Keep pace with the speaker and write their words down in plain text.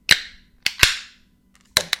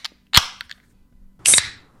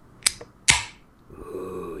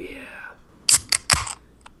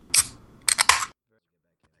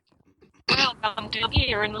Welcome to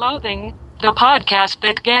Fear and Loathing, the podcast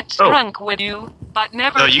that gets drunk with you, but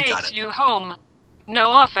never takes you home.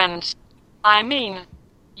 No offense. I mean,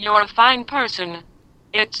 you're a fine person.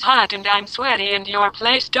 It's hot and I'm sweaty and your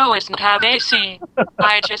place doesn't have AC.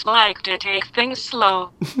 I just like to take things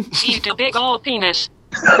slow. Eat a big ol' penis.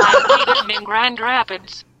 I'm Peter in Grand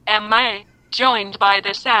Rapids, MA, joined by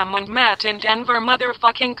the Sam and Matt in Denver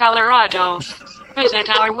motherfucking Colorado. Visit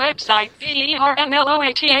our website,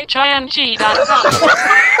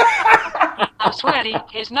 PERNLOATHING.com. I'm sweaty,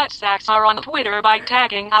 his nutsacks are on Twitter by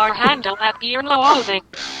tagging our handle at @PeerLoathing.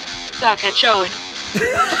 Suck it, Chode.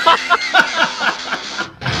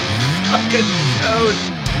 Fucking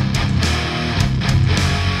Chode.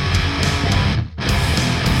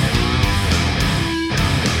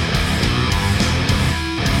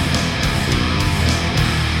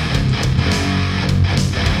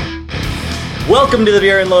 Welcome to the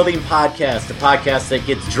Beer and Loathing Podcast, a podcast that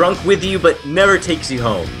gets drunk with you but never takes you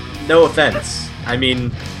home. No offense. I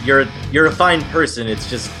mean, you're a fine person. It's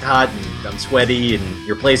just hot and I'm sweaty and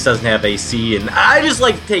your place doesn't have AC and I just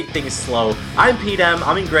like to take things slow. I'm Pete M.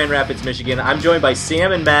 I'm in Grand Rapids, Michigan. I'm joined by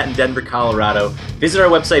Sam and Matt in Denver, Colorado. Visit our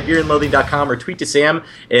website, beerandloathing.com, or tweet to Sam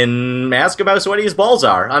and ask him how sweaty his balls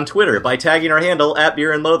are on Twitter by tagging our handle at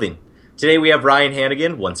Beer and Loathing. Today we have Ryan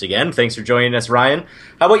Hannigan, once again. Thanks for joining us, Ryan.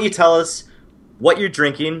 How about you tell us what you're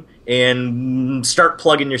drinking, and start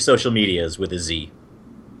plugging your social medias with a Z.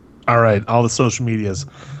 All right, all the social medias.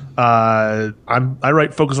 I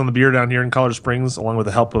write Focus on the Beer down here in Colorado Springs, along with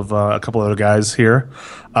the help of a couple other guys here.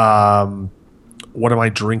 What am I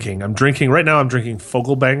drinking? I'm drinking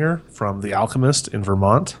Focal Banger from The Alchemist in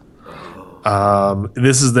Vermont.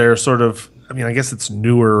 This is their sort of, I guess it's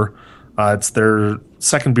newer. It's their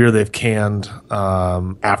second beer they've canned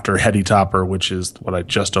after Heady Topper, which is what I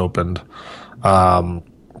just opened.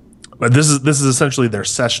 But this is essentially their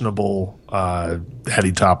sessionable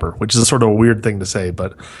Heady Topper, which is a sort of a weird thing to say,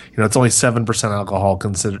 but it's only 7% alcohol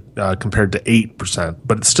compared to 8%,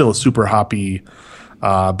 but it's still a super hoppy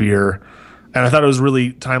beer. And I thought it was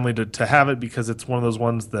really timely to have it because it's one of those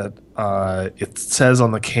ones that it says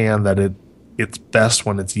on the can that it's best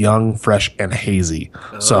when it's young, fresh, and hazy.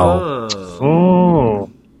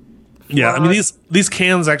 Yeah, these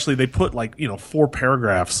cans actually, they put 4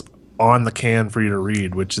 paragraphs on the can for you to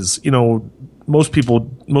read, which is, most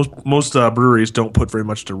breweries don't put very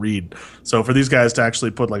much to read. So for these guys to actually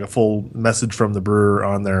put a full message from the brewer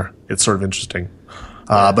on there, it's sort of interesting.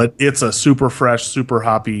 But it's a super fresh, super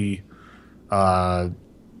hoppy,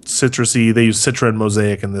 citrusy. They use Citra and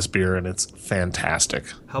Mosaic in this beer, and it's fantastic.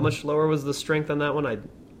 How much lower was the strength on that one? Did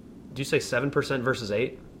you say 7% versus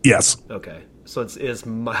 8? Yes. Okay. So it is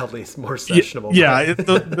mildly more sessionable. Yeah,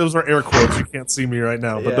 those are air quotes. You can't see me right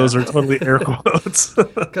now, but those are totally air quotes.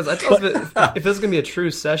 Because I thought if this was going to be a true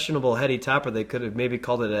sessionable Heady Topper, they could have maybe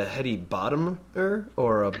called it a Heady Bottomer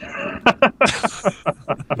or a...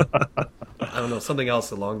 I don't know, something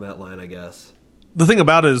else along that line, I guess. The thing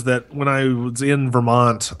about it is that when I was in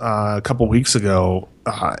Vermont a couple weeks ago,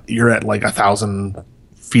 you're at 1,000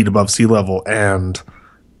 feet above sea level, and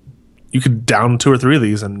you could down 2 or 3 of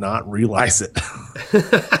these and not realize it.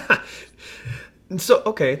 So,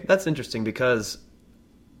 okay, that's interesting because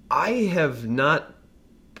I have not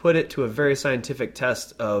put it to a very scientific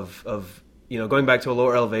test of going back to a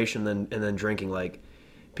lower elevation and then drinking.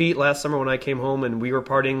 Pete, last summer when I came home and we were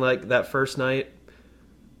partying that first night,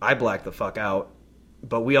 I blacked the fuck out.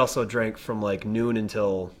 But we also drank from noon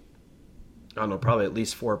until, I don't know, probably at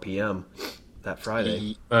least 4 p.m. that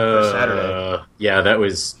Friday or Saturday. Yeah, that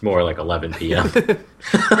was more like 11 p.m.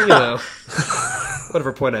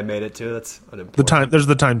 Whatever point I made it to, that's unimportant. There's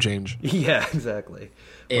the time change. Yeah, exactly.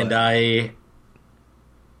 And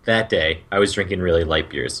that day, I was drinking really light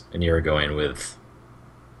beers, and you were going with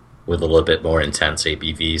a little bit more intense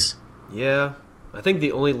ABVs. Yeah. I think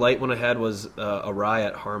the only light one I had was a rye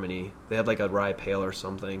at Harmony. They had a rye pale or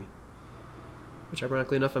something. Which,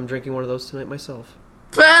 ironically enough, I'm drinking one of those tonight myself.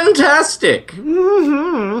 Fantastic!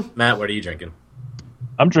 Mm-hmm. Matt, what are you drinking?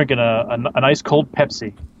 I'm drinking an ice cold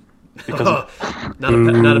Pepsi. Because not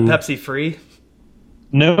a Pepsi free?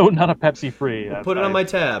 No, not a Pepsi free. Well, put it on my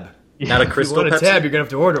tab. Not a Crystal Pepsi? If you want a tab, you're going to have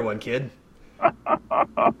to order one, kid.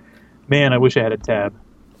 Man, I wish I had a tab.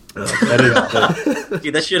 Dude,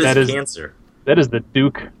 that shit is cancer. That is the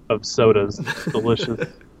Duke of sodas. Delicious.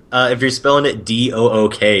 If you're spelling it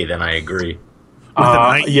DOOK, then I agree.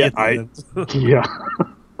 Yeah.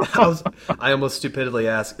 I almost stupidly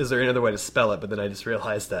asked, is there any other way to spell it? But then I just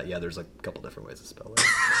realized that, there's a couple different ways to spell it.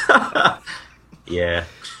 Yeah.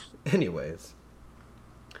 Anyways.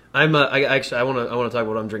 I want to talk about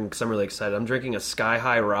what I'm drinking because I'm really excited. I'm drinking a Sky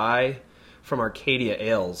High Rye from Arcadia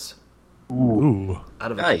Ales. Ooh.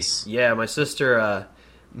 Out of Nice. Yeah, my sister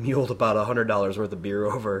muled about $100 worth of beer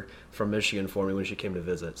over from Michigan for me when she came to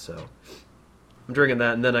visit. So I'm drinking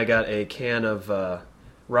that, and then I got a can of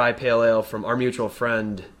rye pale ale from our mutual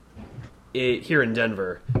friend here in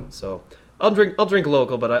Denver. So I'll drink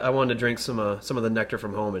local, but I wanted to drink some of the Nectar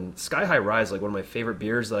from home. And Sky High Rye is like one of my favorite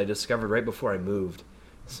beers that I discovered right before I moved.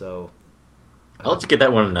 So I'll have to get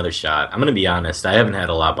that one another shot. I'm gonna be honest. I haven't had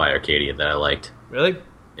a lot by Arcadia that I liked. really,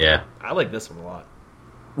 Yeah, I like this one a lot.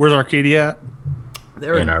 Where's Arcadia at?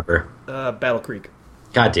 They're Ann Arbor. Battle Creek.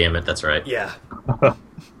 God damn it, that's right. Yeah.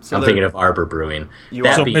 So I'm thinking of Arbor Brewing. You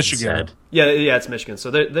That are- being Michigan. said, Yeah, it's Michigan. So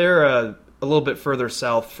they're a little bit further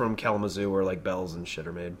south from Kalamazoo, where like bells and shit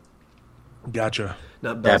are made. Gotcha.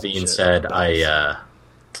 Not that bells and being shit, said, bells.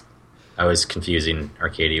 I was confusing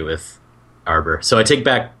Arcadia with Arbor. So I take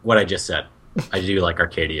back what I just said. I do like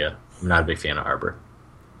Arcadia. I'm not a big fan of Arbor.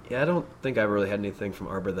 Yeah, I don't think I really had anything from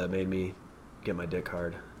Arbor that made me get my dick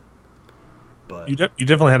hard. But You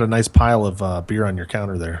definitely had a nice pile of beer on your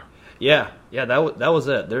counter there. yeah, that was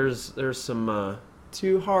it. There's some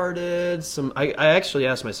Two Hearted. I actually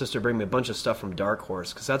asked my sister to bring me a bunch of stuff from Dark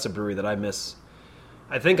Horse because that's a brewery that I miss.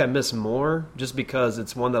 I think I miss more just because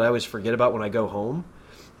it's one that I always forget about when I go home,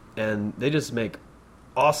 and they just make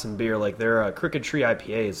awesome beer. Like their Crooked Tree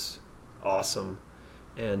IPA is awesome,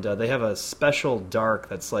 and they have a special dark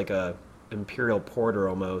that's like a imperial porter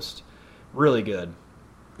almost. Really good.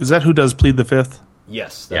 Is that who does Plead the Fifth?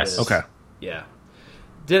 Yes. That Yes. is. Okay. Yeah.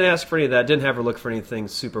 Didn't ask for any of that. Didn't have her look for anything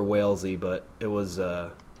super Walesy, but it was,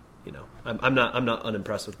 I'm not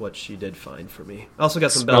unimpressed with what she did find for me. I also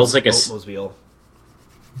got some Smells bells like a Oldsmobile.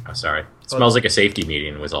 Oh, sorry. Smells Like a Safety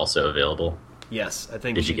Meeting was also available. Yes, I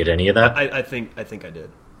think. Did you get any of that? I think I did.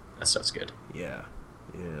 That stuff's good. Yeah.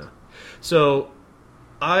 So,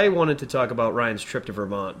 I wanted to talk about Ryan's trip to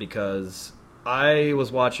Vermont because I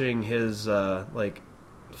was watching his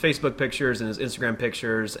Facebook pictures and his Instagram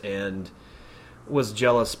pictures and was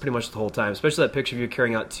jealous pretty much the whole time, especially that picture of you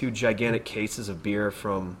carrying out 2 gigantic cases of beer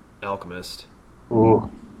from Alchemist. Ooh.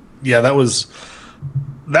 Yeah, that was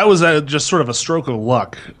just sort of a stroke of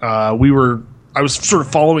luck. I was sort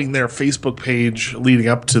of following their Facebook page leading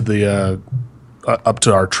up to the up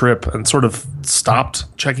to our trip, and sort of stopped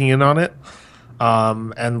checking in on it.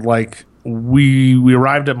 And like we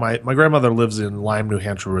arrived at my grandmother lives in Lyme, New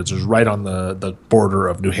Hampshire, which is right on the border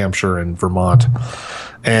of New Hampshire and Vermont,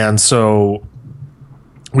 and so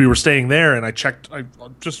we were staying there, and I checked. I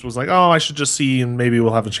just was like, oh, I should just see, and maybe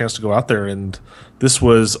we'll have a chance to go out there. And this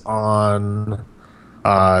was on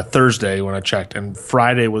Thursday when I checked, and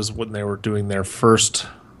Friday was when they were doing their first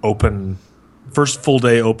full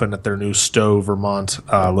day open at their new Stowe, Vermont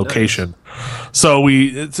location. Nice. So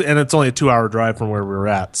it's only a 2-hour drive from where we were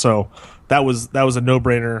at. So that was a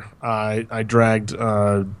no-brainer. I dragged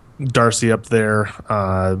Darcy up there,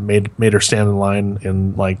 made her stand in line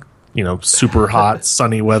in super hot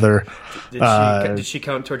sunny weather. Did she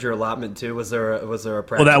count towards your allotment too? Was there a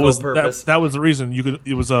practical purpose? That was the reason.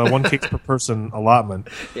 It was a 1 case per person allotment.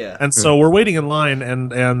 Yeah. And so we're waiting in line,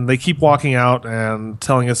 and they keep walking out and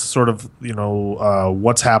telling us sort of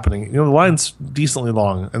what's happening. The line's decently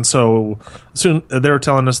long, and so soon they were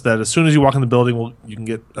telling us that as soon as you walk in the building, you can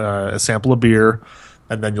get a sample of beer,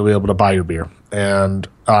 and then you'll be able to buy your beer. And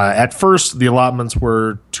at first, the allotments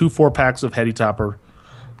were 2 4-packs of Heady Topper.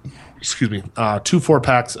 2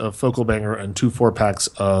 4-packs of Focal Banger and 2 4-packs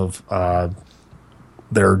of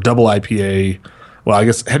their double IPA. Well, I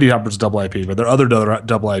guess Heady Topper's double IPA, but their other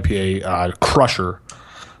double IPA, Crusher,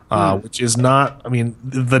 which is not. I mean,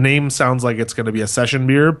 the name sounds like it's going to be a session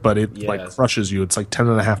beer, but it crushes you. It's like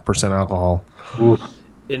 10.5% alcohol. Ooh.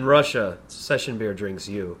 In Russia, session beer drinks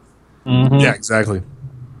you. Mm-hmm. Yeah, exactly.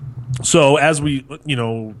 So as we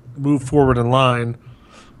move forward in line,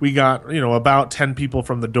 we got, about 10 people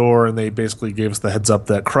from the door, and they basically gave us the heads up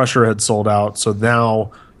that Crusher had sold out. So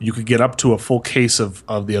now you could get up to a full case of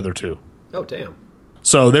the other 2. Oh, damn.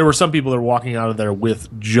 So there were some people that were walking out of there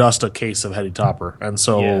with just a case of Heady Topper. And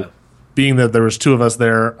so being that there was 2 of us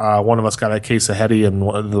there, one of us got a case of Heady and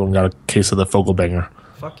one of them got a case of the Focal Banger.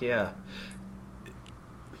 Fuck yeah.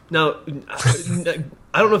 Now,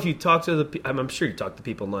 I don't know if you talked to I'm sure you talked to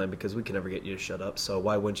people in line because we can never get you to shut up, so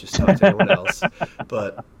why wouldn't you talk to anyone else?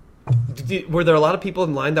 But were there a lot of people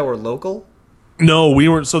in line that were local? No, we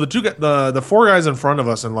were. So the 4 guys in front of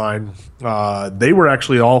us in line, they were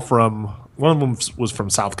actually all from. One of them was from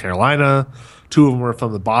South Carolina. 2 of them were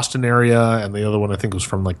from the Boston area, and the other one I think was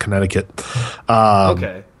from Connecticut.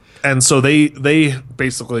 Okay. And so they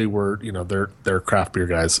basically were, they're craft beer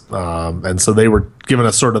guys, and so they were giving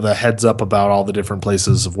us sort of the heads up about all the different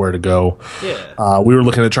places of where to go. Yeah. We were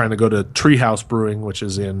looking at trying to go to Treehouse Brewing, which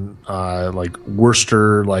is in like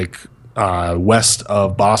Worcester, like west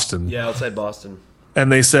of Boston. Yeah, outside Boston.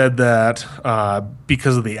 And they said that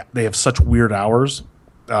because they have such weird hours.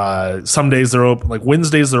 Some days they're open, like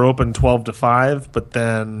Wednesdays they're open 12 to 5, but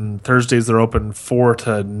then Thursdays they're open 4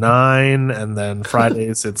 to 9, and then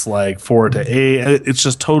Fridays it's like 4 to 8. It's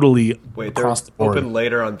just totally across the board. Open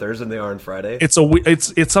later on Thursday than they are on Friday. It's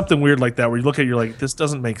something weird like that where you look at it, you're like, this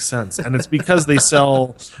doesn't make sense, and it's because they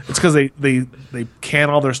sell. It's because they can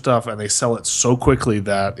all their stuff and they sell it so quickly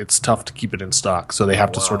that it's tough to keep it in stock, so they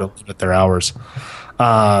have to sort of limit their hours.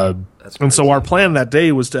 And so our plan that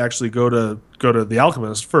day was to actually go to the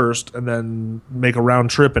Alchemist first, and then make a round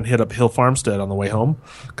trip and hit up Hill Farmstead on the way home,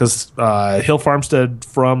 because Hill Farmstead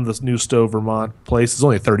from this New Stowe, Vermont place is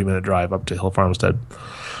only a 30-minute drive up to Hill Farmstead.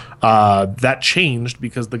 That changed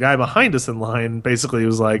because the guy behind us in line basically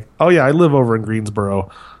was like, "Oh yeah, I live over in Greensboro.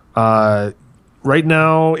 Right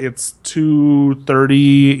now it's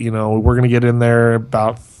 2:30. We're gonna get in there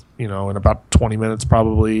about in about 20 minutes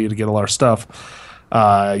probably to get all our stuff."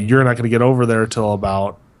 You're not going to get over there till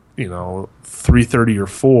about 3:30 or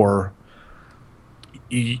 4.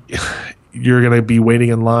 You're going to be waiting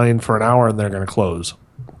in line for an hour, and they're going to close,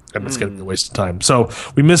 and it's going to be a waste of time. So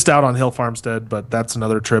we missed out on Hill Farmstead, but that's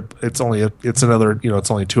another trip. It's only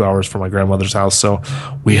 2 hours from my grandmother's house, so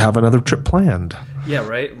we have another trip planned. Yeah,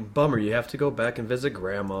 right. Bummer. You have to go back and visit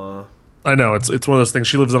Grandma. I know it's one of those things.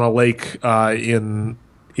 She lives on a lake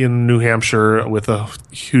in New Hampshire with a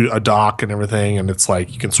dock and everything, and it's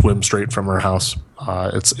like you can swim straight from her house.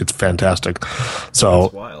 It's fantastic. So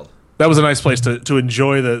that's wild. That was a nice place to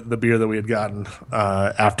enjoy the beer that we had gotten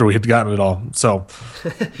after we had gotten it all. So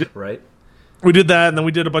right. We did that, and then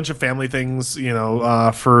we did a bunch of family things,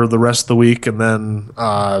 for the rest of the week, and then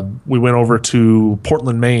we went over to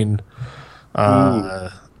Portland, Maine,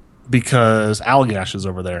 because Allagash is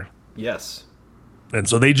over there. Yes. And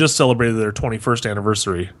so they just celebrated their 21st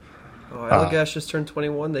anniversary. Oh, Allagash just turned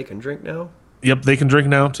 21. They can drink now? Yep, they can drink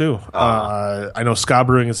now, too. I know Ska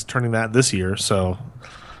Brewing is turning that this year, so...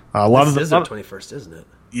 This is their 21st, isn't it?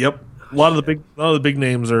 Yep. A lot of the big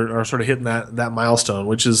names are sort of hitting that milestone,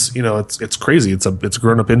 which is, it's crazy. It's a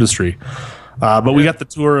grown-up industry. But we got the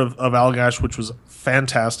tour of Allagash, which was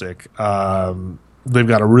fantastic. They've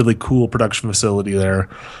got a really cool production facility there.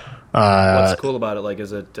 What's cool about it? Like,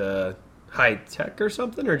 is it... high tech or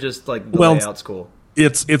something, or just like the layout's cool?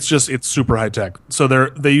 It's super high tech. So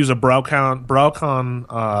they use a Braucon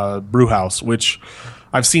brew house, which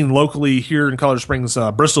I've seen locally here in Colorado Springs.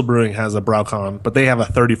 Bristol Brewing has a Braucon, but they have a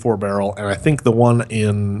 34 barrel, and I think the one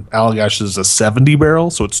in Allagash is a 70 barrel,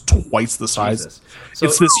 so it's twice the size. So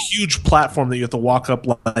it's this huge platform that you have to walk up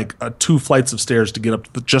like 2 flights of stairs to get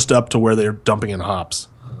up to where they're dumping in hops.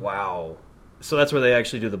 Wow. So that's where they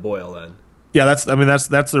actually do the boil then. Yeah, that's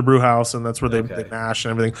their brew house, and that's where they mash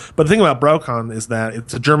and everything. But the thing about Braucon is that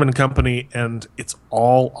it's a German company, and it's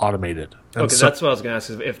all automated. And okay, that's what I was going to ask,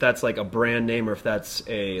 is if that's like a brand name or if that's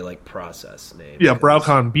a like process name. Yeah,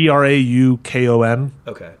 Braucon, Braukon.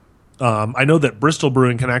 Okay. I know that Bristol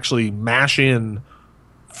Brewing can actually mash in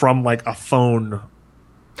from like a phone.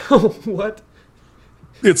 What?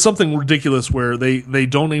 It's something ridiculous where they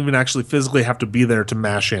don't even actually physically have to be there to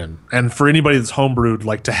mash in. And for anybody that's homebrewed,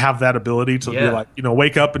 like to have that ability to be like,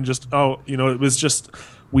 wake up and just, it was just,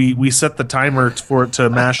 we set the timer for it to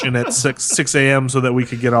mash in at 6 a.m. so that we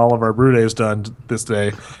could get all of our brew days done this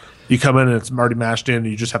day. You come in and it's already mashed in, and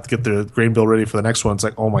you just have to get the grain bill ready for the next one. It's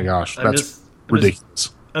like, oh my gosh, that's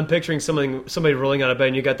ridiculous. I'm picturing somebody rolling out of bed,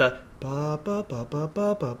 and you got the ba ba ba ba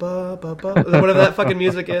ba ba ba ba ba, whatever that fucking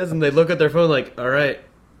music is, and they look at their phone like, all right,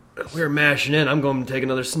 we're mashing in. I'm going to take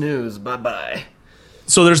another snooze. Bye bye.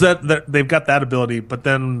 So there's that they've got that ability, but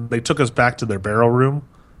then they took us back to their barrel room,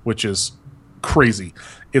 which is crazy.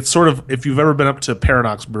 It's sort of, if you've ever been up to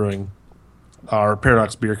Paradox Brewing, or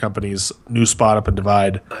Paradox Beer Company's new spot up in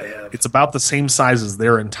Divide, I have. It's about the same size as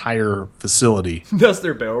their entire facility. That's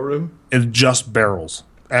their barrel room? It's just barrels.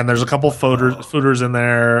 And there's a couple footers in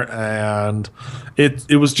there, and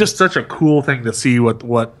it was just such a cool thing to see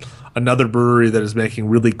what another brewery that is making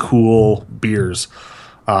really cool beers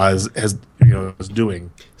is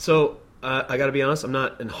doing. So I got to be honest, I'm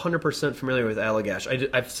not 100% familiar with Allagash.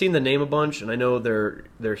 I've seen the name a bunch, and I know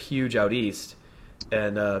they're huge out east,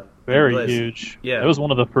 and very huge. Yeah, it was one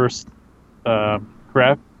of the first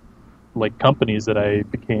craft companies that I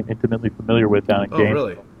became intimately familiar with down in Gainesville. Oh,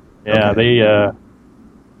 really? Yeah, okay.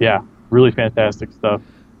 Yeah, really fantastic stuff.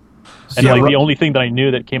 And the only thing that I knew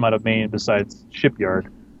that came out of Maine besides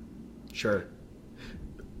Shipyard Sure.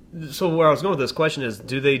 So where I was going with this question is,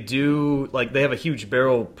 do they do, like, they have a huge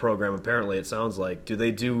barrel program, apparently, it sounds like. Do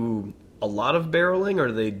they do a lot of barreling, or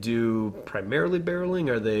do they do primarily barreling,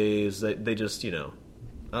 or they just, I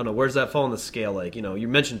don't know, where's that fall on the scale? Like, you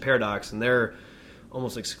mentioned Paradox, and they're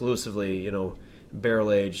almost exclusively,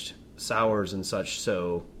 barrel-aged sours and such,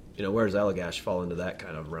 so, where does Allagash fall into that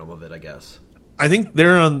kind of realm of it, I guess? I think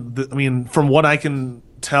they're on, from what I can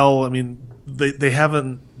tell, they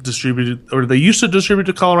haven't distributed, or they used to distribute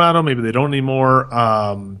to Colorado. Maybe they don't anymore.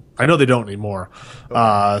 I know they don't anymore.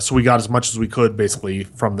 Okay. So we got as much as we could basically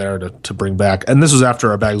from there to bring back. And this was after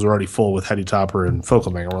our bags were already full with Heady Topper and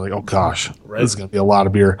Fokelman. And we're like, oh gosh, This is going to be a lot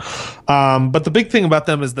of beer. But the big thing about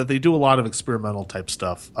them is that they do a lot of experimental type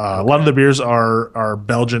stuff. A lot of the beers are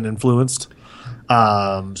Belgian influenced.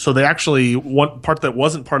 So they actually, one part that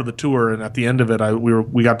wasn't part of the tour, and at the end of it,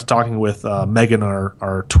 we got to talking with Megan,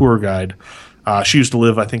 our tour guide. She used to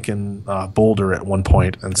live, I think, in Boulder at one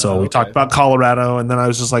point, and so we talked about Colorado. And then I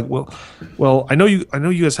was just like, well, I know you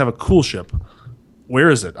guys have a cool ship. Where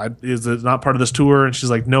is it? Is it not part of this tour? And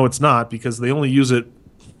she's like, no, it's not, because they only use it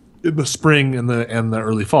in the spring and the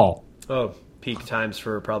early fall. Oh, peak times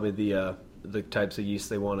for probably the types of yeast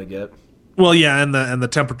they want to get. Well, yeah, and the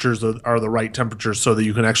temperatures are the right temperatures so that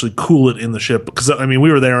you can actually cool it in the ship. Because we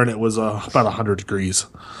were there and it was about 100 degrees.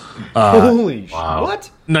 Holy what?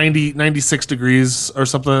 96 degrees or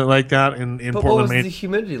something like that in Portland, Maine. What was Maine. the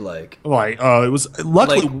humidity like? Like, it was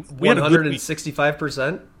luckily we had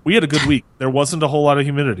 165%. We had a good week. There wasn't a whole lot of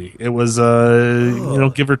humidity. It was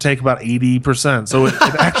give or take about 80%. So it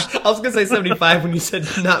actually, I was gonna say 75 when you said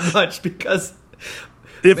not much, because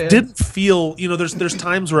it didn't feel, there's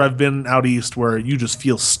times where I've been out east where you just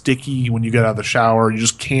feel sticky when you get out of the shower. You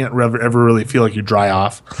just can't ever really feel like you dry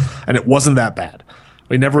off. And it wasn't that bad.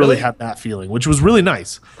 We never really had that feeling, which was really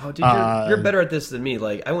nice. Oh, dude, you're better at this than me.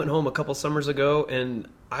 Like, I went home a couple summers ago, and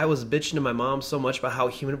I was bitching to my mom so much about how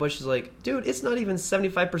humid it was. She's like, dude, it's not even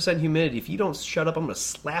 75% humidity. If you don't shut up, I'm going to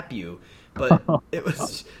slap you. But it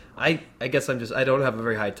was, I guess I don't have a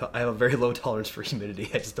very high, I have a very low tolerance for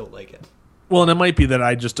humidity. I just don't like it. Well, and it might be that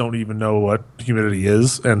I just don't even know what humidity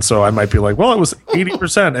is, and so I might be like, well, it was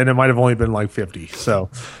 80%, and it might have only been like 50. So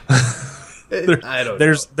I don't know.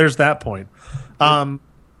 There's that point.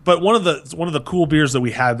 But one of the cool beers that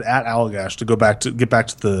we had at Allagash, to get back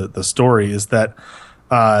to the story, is that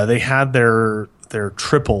they had their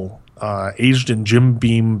triple aged in Jim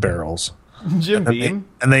Beam barrels. Jim Beam,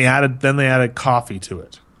 and they added coffee to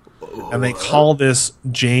it, and they call this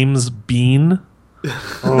James Bean.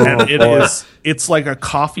 And it's like a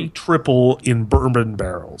coffee triple in bourbon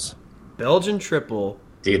barrels. Belgian triple.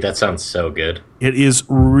 Dude, that sounds so good. It is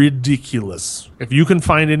ridiculous. If you can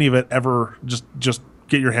find any of it ever, just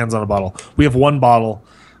get your hands on a bottle. We have one bottle,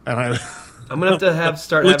 and I'm gonna have to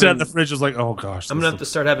start. Looked at the fridge, was like, oh gosh. I'm gonna have to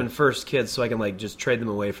start having first kids so I can just trade them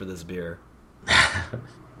away for this beer.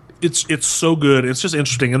 It's so good. It's just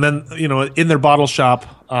interesting. And then in their bottle shop,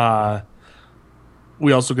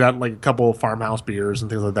 we also got like a couple of farmhouse beers and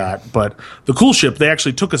things like that. But the Cool Ship, they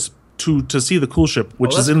actually took us to see the Cool Ship,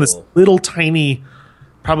 which is in this little tiny,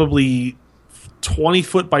 probably 20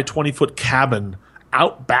 foot by 20 foot cabin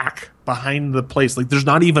out back behind the place. Like, there's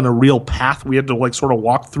not even a real path. We had to sort of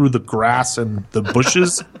walk through the grass and the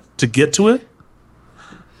bushes to get to it.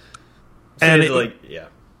 So and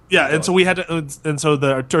yeah, and so we had to, and so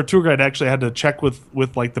our tour guide actually had to check with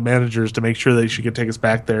like the managers to make sure that she could take us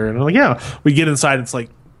back there. And I'm like, yeah, we get inside, it's like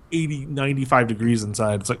 80, 95 degrees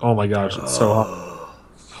inside. It's like, oh my gosh, it's so hot.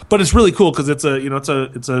 But it's really cool because it's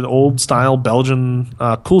an old style Belgian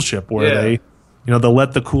Cool Ship where they'll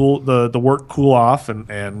let the wort cool off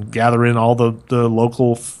and gather in all the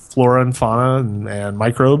local flora and fauna and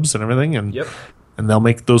microbes and everything, and they'll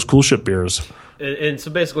make those Cool Ship beers. And so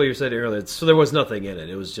basically, you said earlier, so there was nothing in it.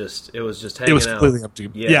 It was just hanging out. It was completely empty.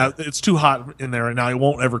 Yeah, it's too hot in there right now. It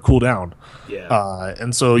won't ever cool down. Yeah.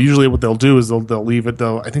 And so usually what they'll do is they'll leave it.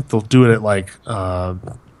 I think they'll do it at like at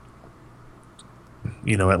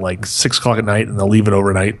like 6 o'clock at night, and they'll leave it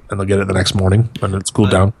overnight, and they'll get it the next morning when it's cooled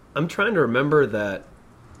down. I'm trying to remember that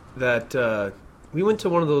we went to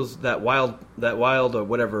one of those that wild or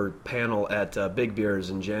whatever panel at Big Beers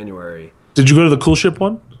in January. Did you go to the Cool Ship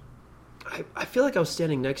one? I feel like I was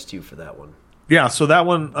standing next to you for that one. Yeah, so that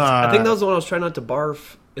one... I think that was the one I was trying not to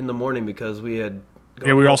barf in the morning because we had...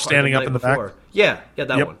 we were all standing up in the back? Yeah,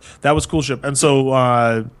 that one. That was Cool Ship. And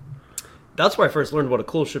so... that's where I first learned what a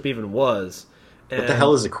Cool Ship even was. What the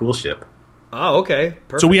hell is a Cool Ship? Oh, okay.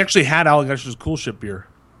 Perfect. So we actually had Allegash's Cool Ship beer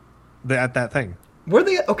at that thing. Were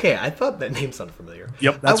they okay? I thought that name sounded familiar.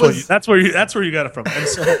 Yep, that's where you got it from. And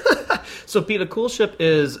so Pete, a cool ship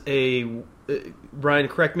is a Ryan.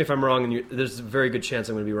 Correct me if I'm wrong, and there's a very good chance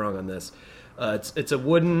I'm going to be wrong on this. It's a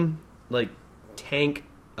wooden like tank,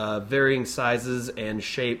 varying sizes and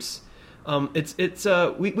shapes.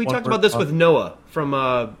 We talked about this with Noah from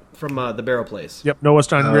the Barrel Place. Yep, Noah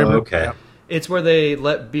Steingraber. Okay. Yeah. It's where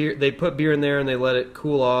they put beer in there and they let it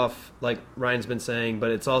cool off, like Ryan's been saying.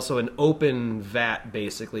 But it's also an open vat,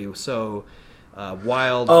 basically. So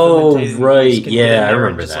wild. Oh right, yeah, I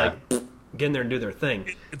remember that. Like, get in there and do their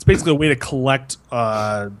thing. It's basically a way to collect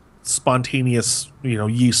spontaneous,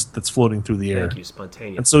 yeast that's floating through the air. Thank you,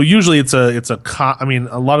 spontaneous. And so usually it's a I mean,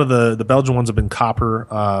 a lot of the Belgian ones have been copper.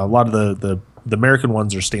 A lot of the American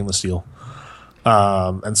ones are stainless steel.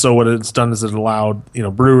 And so what it's done is it allowed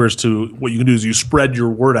brewers to, what you can do is you spread your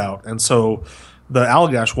word out. And so the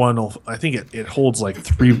Allagash one, I think it holds like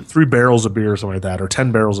three barrels of beer or something like that, or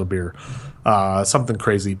 10 barrels of beer, something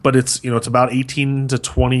crazy. But it's it's about 18 to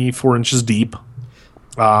 24 inches deep.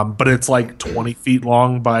 But it's like 20 feet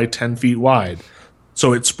long by 10 feet wide.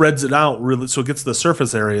 So it spreads it out really, so it gets the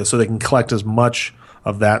surface area so they can collect as much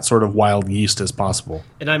of that sort of wild yeast as possible.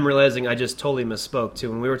 And I'm realizing I just totally misspoke too.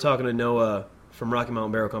 When we were talking to Noah from Rocky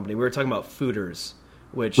Mountain Barrel Company, we were talking about fooders,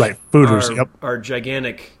 which are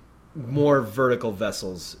gigantic, more vertical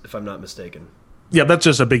vessels, if I'm not mistaken. Yeah, that's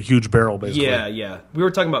just a big, huge barrel, basically. Yeah. We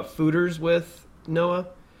were talking about fooders with Noah.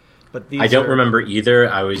 But I don't remember either.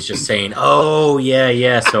 I was just saying, oh,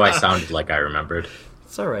 yeah, so I sounded like I remembered.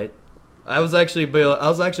 It's all right. I was actually about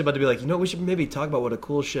to be like, we should maybe talk about what a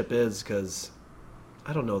cool ship is, because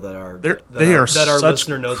I don't know that our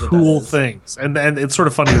listener knows cool what that is. Things, and it's sort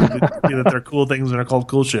of funny that they're cool things and they're called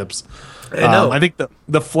cool ships. I know. I think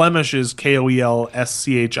the Flemish is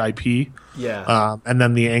KOELSCHIP. Yeah. And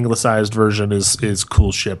then the anglicized version is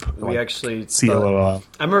cool ship. We actually COOL.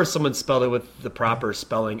 I remember someone spelled it with the proper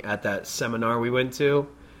spelling at that seminar we went to,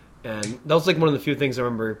 and that was like one of the few things I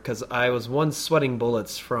remember, because I was once sweating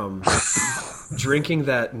bullets from drinking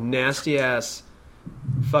that nasty ass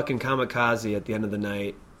fucking kamikaze at the end of the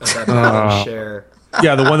night of that bottle share.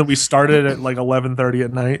 Yeah, the one that we started at like 11:30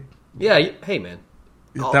 at night. Yeah, hey man.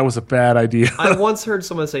 That was a bad idea. I once heard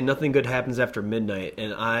someone say nothing good happens after midnight,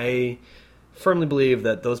 and I firmly believe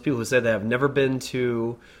that those people who say they have never been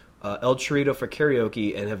to El Chorrito for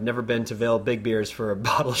karaoke and have never been to Vail Big Beers for a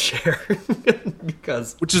bottle share.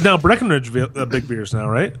 Which is now Breckenridge Big Beers now,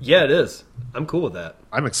 right? Yeah, it is. I'm cool with that.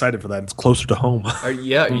 I'm excited for that. It's closer to home. Are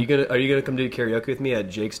you gonna come do karaoke with me at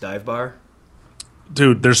Jake's Dive Bar?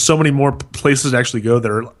 Dude, there's so many more places to actually go that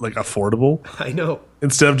are like affordable. I know.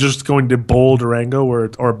 Instead of just going to Bull Durango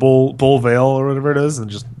or Bull Vale or whatever it is, and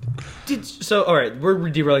just. So all right, we're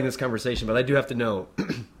derailing this conversation, but I do have to know: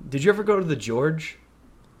 did you ever go to the George?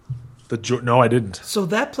 No, I didn't. So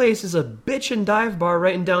that place is a bitchin' dive bar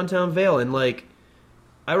right in downtown Vail, and like,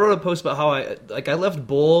 I wrote a post about how I left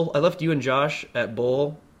Bull. I left you and Josh at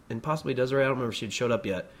Bull, and possibly Desiree. I don't remember if she'd showed up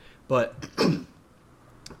yet, but.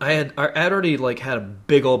 I'd already like had a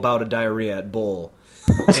big old bout of diarrhea at Bull,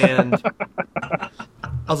 and I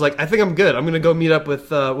was like, I think I'm good. I'm gonna go meet up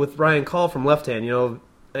with Ryan Call from Left Hand,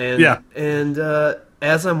 and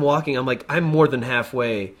as I'm walking, I'm like, I'm more than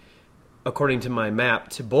halfway, according to my map,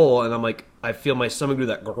 to Bull, and I'm like, I feel my stomach do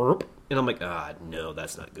that, and I'm like, no,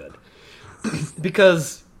 that's not good,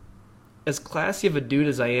 because as classy of a dude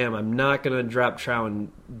as I am, I'm not gonna drop trow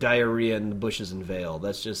and diarrhea in the bushes in Vail.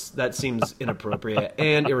 That seems inappropriate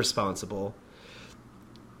and irresponsible.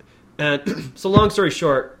 And so, long story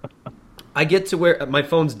short, I get to where my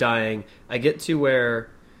phone's dying. I get to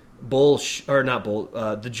where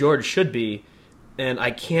the George should be, and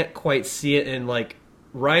I can't quite see it. And like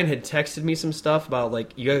Ryan had texted me some stuff about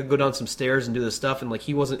like you gotta go down some stairs and do this stuff, and like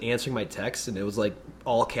he wasn't answering my texts, and it was like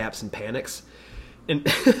all caps and panics. And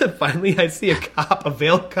finally, I see a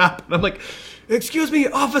Vail cop, and I'm like, "Excuse me,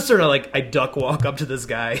 officer!" And I duck walk up to this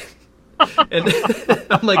guy, and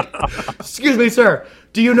I'm like, "Excuse me, sir,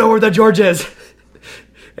 do you know where the George is?"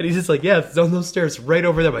 And he's just like, "Yeah, it's on those stairs right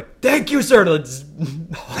over there." I'm like, "Thank you, sir!" And just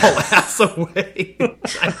haul ass away.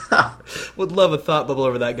 I would love a thought bubble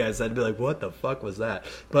over that guy's head. I'd be like, "What the fuck was that?"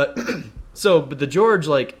 But the George,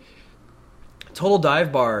 like, total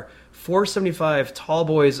dive bar. $4.75 tall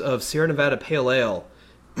boys of Sierra Nevada Pale Ale,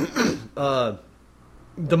 the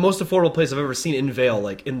most affordable place I've ever seen in Vail.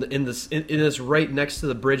 Like in this right next to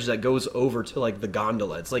the bridge that goes over to like the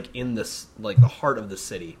gondola. It's like in this like the heart of the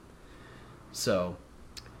city. So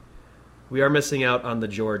we are missing out on the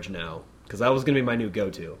George now, because that was gonna be my new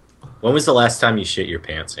go-to. When was the last time you shit your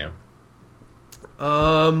pants, Sam?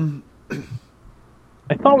 I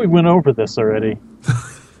thought we went over this already.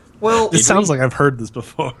 Well, it sounds like I've heard this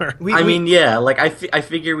before. I mean, yeah, like I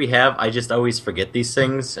figure we have. I just always forget these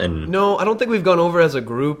things. And no, I don't think we've gone over as a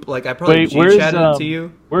group. Like I probably G-chatted it to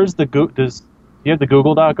you. Where's the do you have the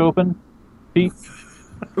Google Doc open, Pete?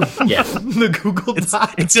 Yeah, the Google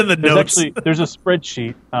Doc. It's in the notes. There's a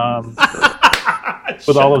spreadsheet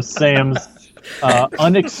with all of Sam's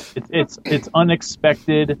it's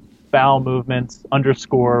unexpected bowel movements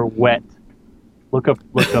 _ wet. Look up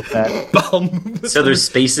that. So there's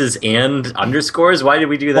spaces and underscores? Why did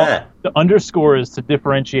we do that? The underscore is to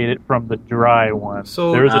differentiate it from the dry one.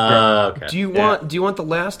 So there's a dry. Okay. Do you want the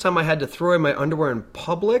last time I had to throw away my underwear in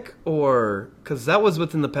public, or because that was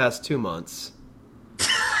within the past 2 months?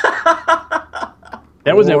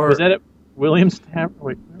 That was was that at Williamstown?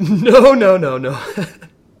 Wait. No.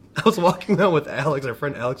 I was walking around with Alex, our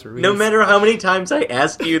friend Alex Ruiz. No matter how many times I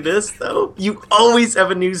ask you this, though, you always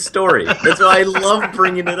have a new story. That's why I love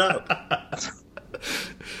bringing it up.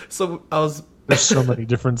 So I was... There's so many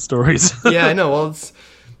different stories. Yeah, I know. Well,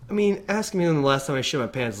 asking me when the last time I shit my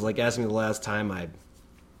pants is like asking me the last time I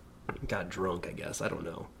got drunk, I guess. I don't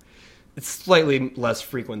know. It's slightly less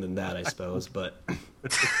frequent than that, I suppose, but...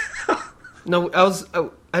 No,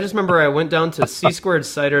 I just remember I went down to C Squared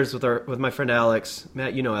Ciders with my friend Alex.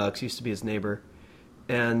 Matt, you know Alex, used to be his neighbor.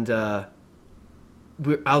 And I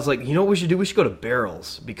was like, you know what we should do? We should go to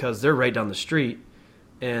Barrels because they're right down the street,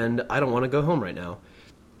 and I don't want to go home right now.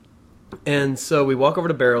 And so we walk over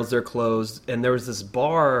to Barrels, they're closed, and there was this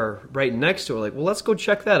bar right next to it. Like, well, let's go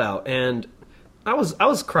check that out. And I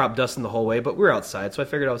was crop dusting the whole way, but we were outside, so I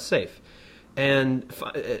figured I was safe. And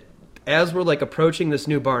as we're like approaching this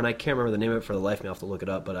new bar, and I can't remember the name of it for the life of me, I'll have to look it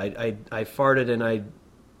up, but I farted and I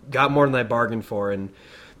got more than I bargained for. And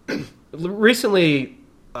recently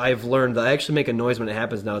I've learned that I actually make a noise when it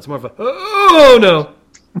happens now. It's more of a, oh no.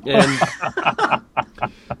 And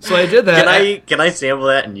so I did that. Can I sample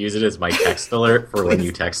that and use it as my text alert for when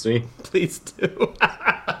you text me? Please do.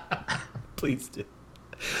 Please do.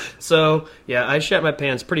 So yeah, I shat my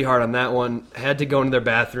pants pretty hard on that one. Had to go into their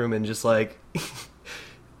bathroom and just like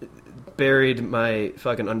buried my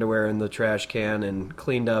fucking underwear in the trash can and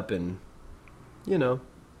cleaned up and,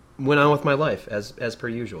 went on with my life as per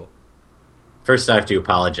usual. First, I have to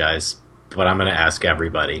apologize, but I'm going to ask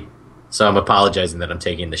everybody. So I'm apologizing that I'm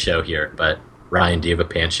taking the show here, but Ryan, do you have a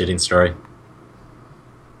pants shitting story?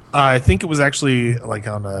 I think it was actually like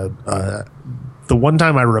on the one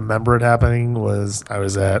time I remember it happening was I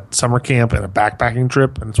was at summer camp and a backpacking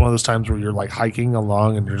trip, and it's one of those times where you're like hiking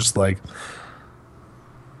along and you're just like,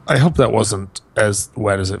 I hope that wasn't as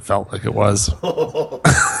wet as it felt like it was.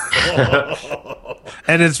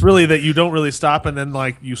 And it's really that you don't really stop, and then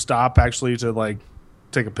like you stop actually to like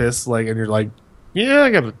take a piss, like, and you're like, yeah, I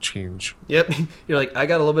gotta change. Yep, you're like, I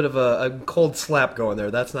got a little bit of a cold slap going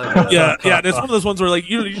there. That's not good. Yeah. It's one of those ones where like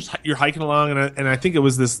you're hiking along, and I think it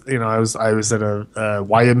was this. I was at a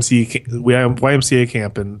YMCA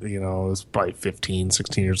camp, and I was probably 15,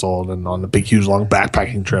 16 years old, and on a big, huge, long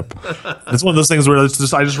backpacking trip. It's one of those things where I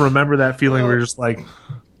just remember that feeling where you're just like,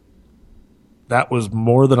 that was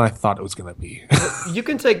more than I thought it was going to be. You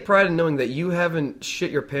can take pride in knowing that you haven't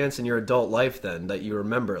shit your pants in your adult life. Then that you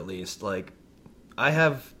remember at least like. I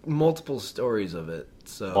have multiple stories of it.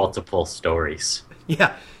 So multiple stories.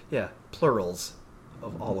 Yeah, plurals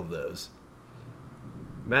of all of those.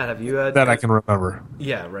 Matt, have you had that I can remember?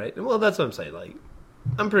 Yeah, right. Well, that's what I'm saying. Like,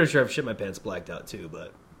 I'm pretty sure I've shit my pants blacked out too,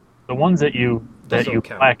 but the ones that you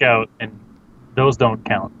black out, and those don't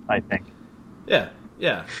count. I think. Yeah.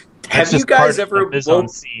 Have you guys ever on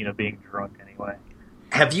scene of being drunk anyway?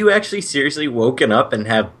 Have you actually seriously woken up and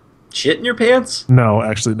have shit in your pants? No,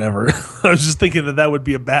 actually never. I was just thinking that would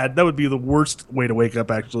be the worst way to wake up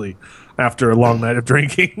actually after a long night of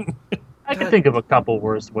drinking. I can think of a couple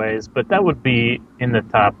worse ways, but that would be in the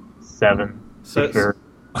top 7 for sure.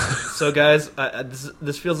 So guys,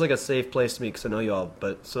 this feels like a safe place to me because I know you all,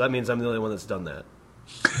 but so that means I'm the only one that's done that.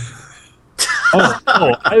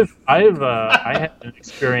 I had an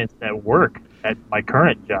experience at work at my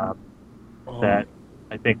current job that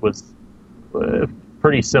I think was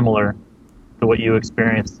pretty similar to what you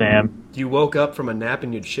experienced, Sam. You woke up from a nap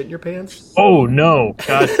and you'd shit in your pants? Oh, no.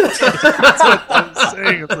 God. That's what I was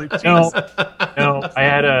saying. It's like, no, I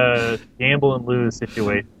had a gamble and lose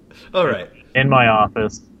situation. All right. In my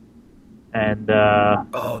office. And,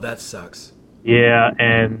 oh, that sucks. Yeah,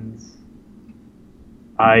 and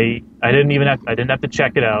I didn't have to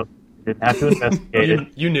check it out. I didn't have to investigate it.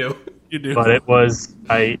 You knew. But it was,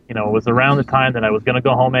 it was around the time that I was going to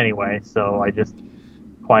go home anyway, so I just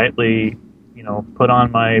quietly, put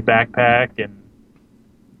on my backpack and,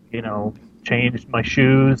 changed my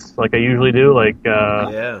shoes like I usually do, like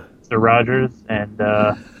Mr. Rogers, and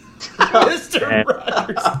Mr.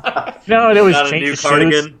 Rogers. No, and it was Got a change new of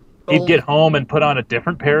cardigan. shoes. He'd get home and put on a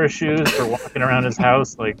different pair of shoes for walking around his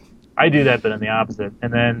house. Like, I do that, but in the opposite.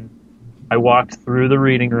 And then I walked through the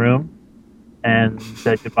reading room and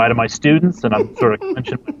said goodbye to my students, and I'm sort of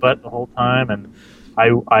clenching my butt the whole time. And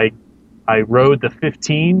I rode the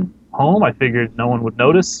 15 home. I figured no one would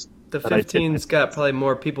notice. The 15's got probably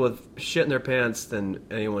more people with shit in their pants than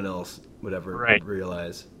anyone else would ever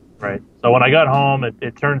realize. Right. So when I got home,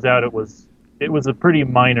 it turns out it was a pretty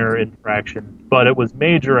minor infraction, but it was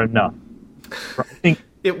major enough. I think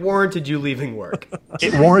it warranted you leaving work.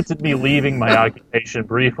 It warranted me leaving my occupation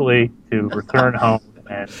briefly to return home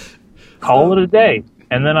and call it a day.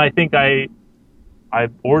 And then I think I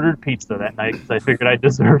ordered pizza that night because I figured I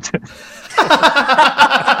deserved it.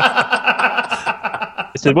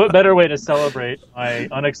 I said, what better way to celebrate my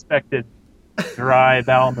unexpected dry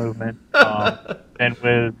bowel movement than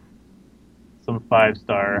with some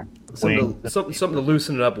 5-star wings. Something to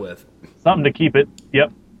loosen it up with. Something to keep it,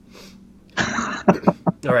 yep.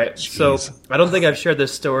 All right, so I don't think I've shared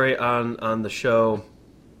this story on the show,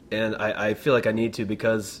 and I feel like I need to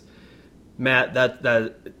because, Matt,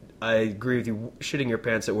 that I agree with you. Shitting your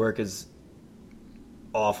pants at work is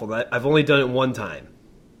awful. I've only done it one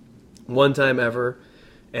time ever,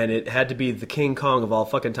 and it had to be the King Kong of all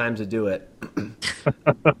fucking times to do it.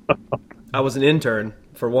 I was an intern,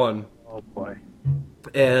 for one. Oh, boy.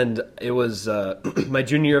 And it was my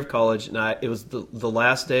junior year of college, and it was the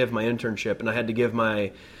last day of my internship, and I had to give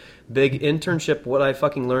my big internship, what I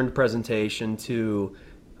fucking learned presentation to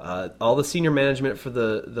all the senior management for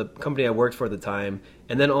the company I worked for at the time,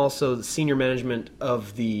 and then also the senior management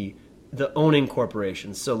of the owning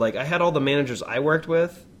corporations. So, like, I had all the managers I worked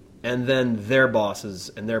with, and then their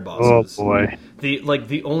bosses and their bosses. Oh, boy.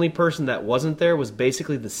 The only person that wasn't there was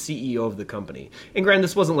basically the CEO of the company. And granted,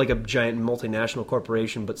 this wasn't like a giant multinational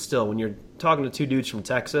corporation, but still, when you're talking to two dudes from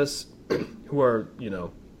Texas who are,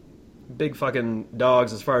 big fucking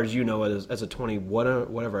dogs as far as you know as a 20,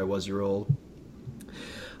 whatever I was year old,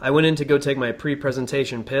 I went in to go take my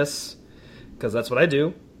pre-presentation piss, because that's what I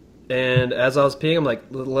do. And as I was peeing, I'm like,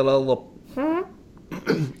 little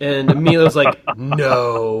and Amelia was like,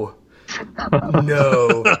 no.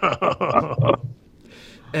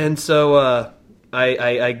 And so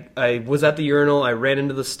I was at the urinal. I ran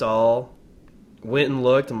into the stall, went and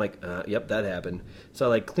looked. I'm like, yep, that happened.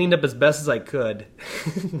 So I cleaned up as best as I could,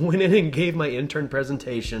 went in and gave my intern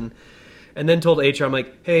presentation, and then told HR, I'm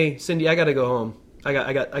like, hey, Cindy, I got to go home.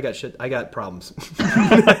 I got shit. I got problems.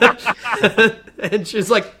 And she's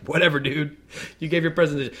like, whatever, dude. You gave your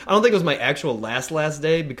presentation. I don't think it was my actual last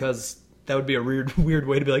day, because that would be a weird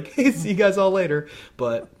way to be like, hey, see you guys all later.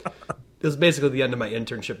 But it was basically the end of my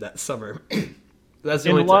internship that summer. That's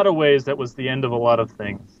in a lot of ways, that was the end of a lot of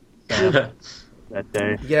things that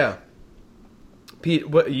day. Yeah. Pete,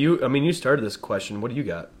 you started this question. What do you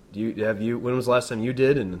got? When was the last time you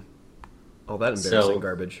did, and all that embarrassing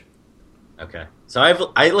garbage? Okay. So I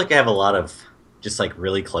have a lot of just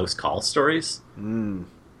really close call stories that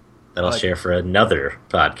I'll share for another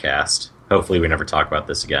podcast. Hopefully we never talk about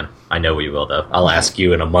this again. I know we will, though. I'll ask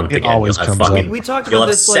you in a month again. Always you'll comes up. We talked you'll about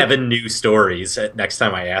have this 7 new stories next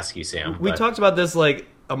time I ask you, Sam. We talked about this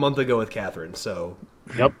a month ago with Catherine, so.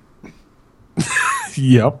 Yep.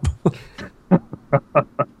 Yep.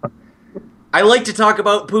 I like to talk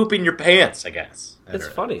about pooping your pants, I guess. It's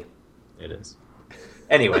funny. It is.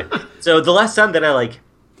 Anyway, so the last time that I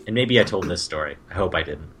and maybe I told this story. I hope I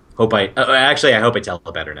didn't. Actually, I hope I tell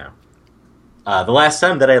it better now. The last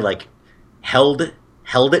time that I held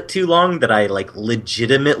it too long that I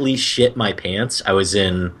legitimately shit my pants, I was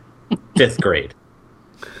in 5th grade.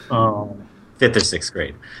 Oh. 5th or 6th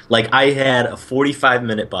grade. I had a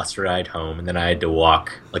 45-minute bus ride home, and then I had to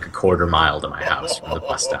walk a quarter mile to my house from the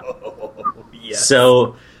bus stop. Yes.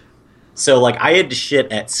 So I had to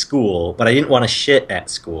shit at school, but I didn't want to shit at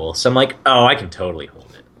school. So I'm like, oh, I can totally hold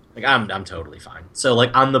it. I'm totally fine. So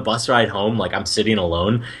on the bus ride home, I'm sitting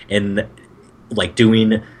alone and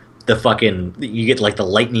doing the fucking, you get the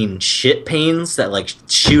lightning shit pains that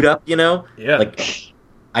shoot up, Yeah.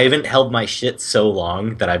 I haven't held my shit so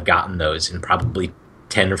long that I've gotten those in probably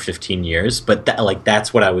 10 or 15 years, but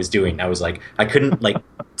that's what I was doing. I was I couldn't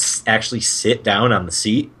actually sit down on the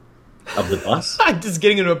seat of the bus. I'm just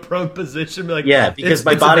getting into a prone position. Yeah, because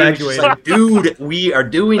my body was just dude, we are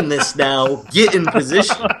doing this now. Get in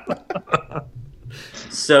position.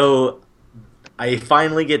 So I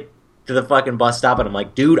finally get to the fucking bus stop, and I'm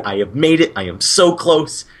like, dude, I have made it. I am so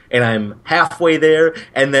close, and I'm halfway there,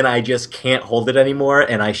 and then I just can't hold it anymore,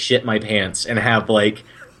 and I shit my pants and have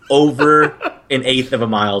over an eighth of a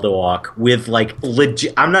mile to walk with like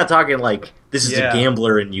legit. I'm not talking like this is a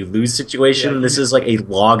gambler and you lose situation. This is like a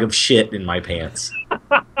log of shit in my pants.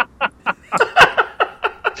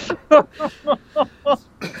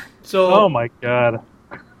 So, oh my god!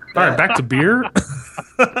 All right, back to beer.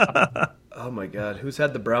 Oh my god, who's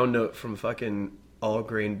had the brown note from fucking All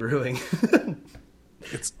Grain Brewing?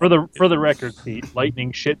 For the record, Pete,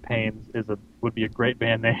 Lightning Shit Pains would be a great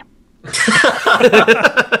band name.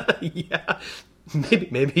 Yeah,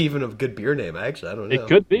 maybe even a good beer name. Actually, I don't know. It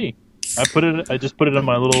could be. I just put it on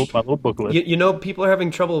my little booklet. You know, people are having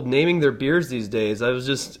trouble naming their beers these days. I was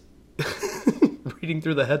just reading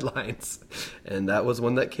through the headlines, and that was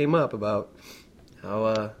one that came up about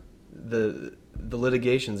how the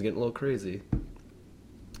litigation's getting a little crazy.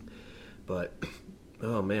 But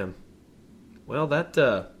oh man, well that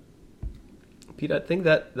Pete, I think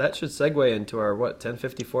that should segue into our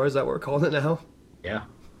 1054. Is that what we're calling it now? Yeah.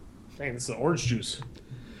 Dang, this is orange juice.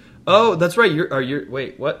 Oh, that's right.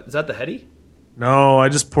 Wait, what is that? The Heady? No, I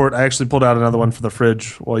actually pulled out another one for the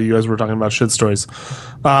fridge while you guys were talking about shit stories.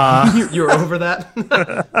 You were over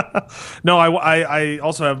that? No, I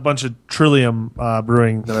also have a bunch of Trillium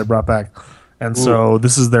brewing that I brought back. And so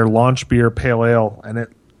this is their launch beer pale ale, and it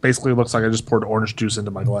basically looks like I just poured orange juice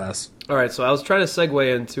into my glass. All right, so I was trying to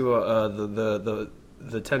segue into the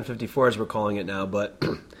 1054 as we're calling it now, but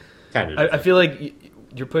I feel like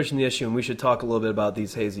you're pushing the issue, and we should talk a little bit about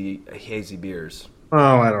these hazy beers.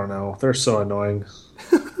 Oh, I don't know. They're so annoying.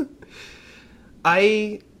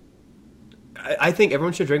 I think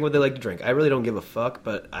everyone should drink what they like to drink. I really don't give a fuck,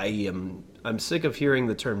 but I'm sick of hearing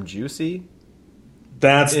the term juicy.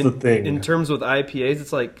 That's the thing. In terms with IPAs,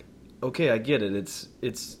 it's like, okay, I get it.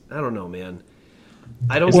 It's I don't know, man.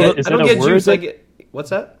 I don't get juice. What's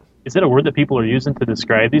that? Is that a word that people are using to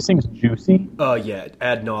describe these things? Juicy? Oh yeah,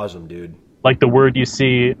 ad nauseum, dude. Like the word you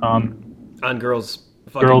see on girls'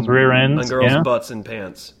 rear ends, on girls' butts and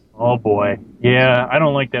pants. Oh boy, yeah, I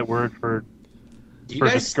don't like that word for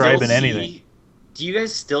describing anything. Do you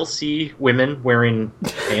guys still see women wearing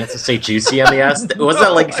pants that say "juicy" on the ass? Was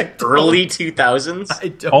that like early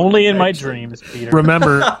 2000s? Only in my dreams, Peter.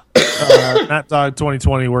 Remember, Matt Dog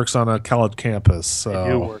 2020 works on a college campus.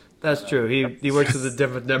 So. That's true. He works with a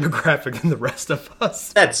different demographic than the rest of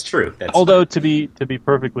us. That's true. Although to be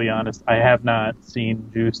perfectly honest, I have not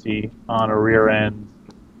seen juicy on a rear end.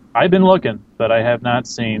 I've been looking, but I have not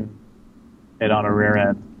seen it on a rear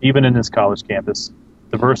end, even in this college campus,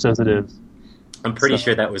 diverse as it is. I'm pretty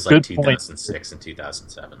sure that was like 2006 and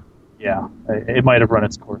 2007. Yeah, it might have run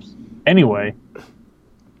its course. Anyway,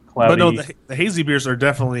 cloudy. But no, the hazy beers are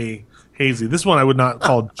definitely hazy. This one I would not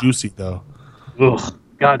call juicy, though. Ugh,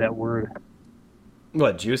 God, that word.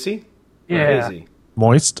 What, juicy? Yeah. Or hazy?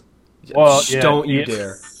 Moist? Well, don't you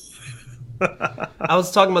dare. I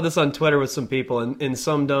was talking about this on Twitter with some people, and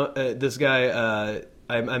some don't. This guy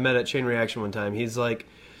I met at Chain Reaction one time. He's like,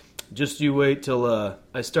 just you wait till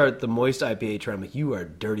I start the moist IPA trend. I'm like, you are a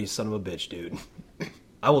dirty son of a bitch, dude.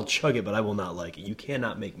 I will chug it, but I will not like it. You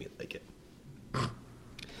cannot make me like it.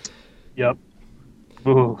 Yep.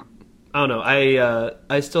 Ooh. I don't know.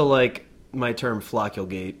 I still like my term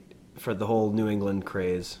flocculgate for the whole New England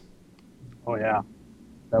craze. Oh yeah,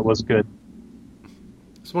 that was good.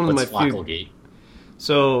 It's one of my flocculgate?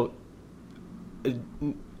 So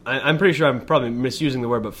I'm pretty sure I'm probably misusing the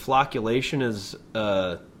word, but flocculation is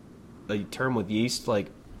a term with yeast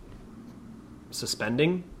like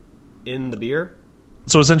suspending in the beer.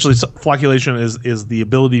 So essentially, flocculation is the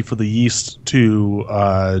ability for the yeast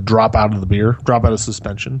to drop out of the beer, drop out of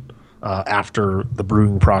suspension after the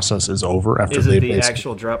brewing process is over. After is it the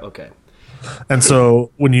actual drop? Okay. And so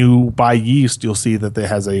when you buy yeast, you'll see that it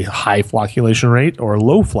has a high flocculation rate or a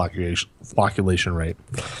low flocculation rate.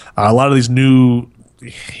 A lot of these new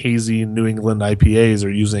hazy New England IPAs are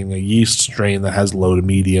using a yeast strain that has low to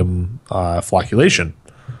medium flocculation.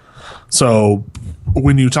 So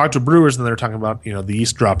when you talk to brewers and they're talking about the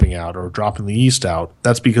yeast dropping out or dropping the yeast out,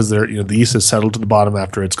 that's because the yeast has settled to the bottom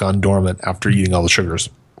after it's gone dormant after eating all the sugars.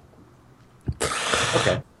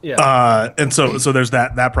 Okay. Yeah. And so there's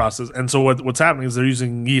that process. And so what's happening is they're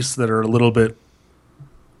using yeasts that are a little bit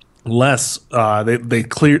less. They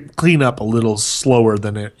clean up a little slower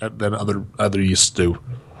than other yeasts do.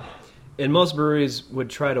 And most breweries would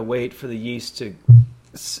try to wait for the yeast to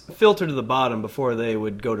filter to the bottom before they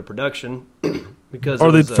would go to production, because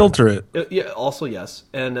they'd filter it. Yeah. Also, yes,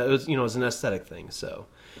 and it was an aesthetic thing. So,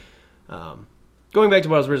 going back to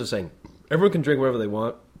what I was originally saying, everyone can drink whatever they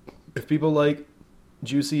want. If people like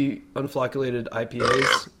juicy, unflocculated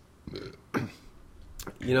IPAs,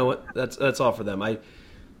 you know what? That's all for them.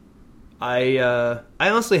 I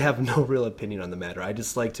honestly have no real opinion on the matter. I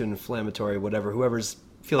just like to inflammatory whoever's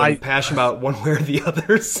feeling passionate about one way or the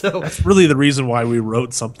other. So that's really the reason why we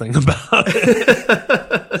wrote something about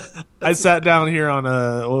it. I sat down here on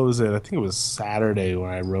what was it? I think it was Saturday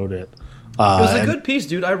when I wrote it. It was a good piece,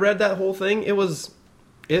 dude. I read that whole thing. It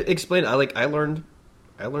explained. I learned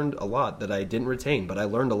a lot that I didn't retain, but I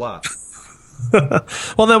learned a lot.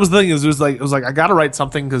 Well, that was the thing. It was like I got to write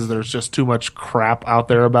something because there's just too much crap out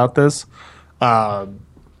there about this. But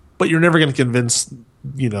you're never going to convince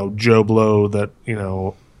Joe Blow that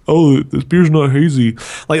oh, this beer's not hazy.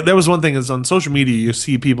 Like, that was one thing is on social media you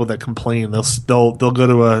see people that complain. They'll go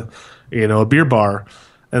to a beer bar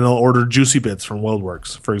and they'll order Juicy Bits from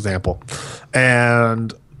WorldWorks, for example,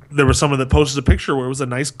 and there was someone that posted a picture where it was a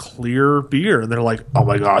nice clear beer, and they're like, "Oh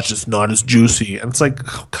my gosh, it's not as juicy." And it's like,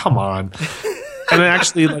 oh, come on. And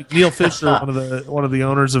actually, like Neil Fisher, one of the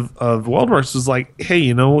owners of WorldWorks, was like,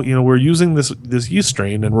 "Hey, we're using this yeast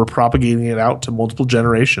strain and we're propagating it out to multiple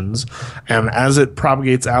generations, and as it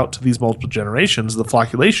propagates out to these multiple generations, the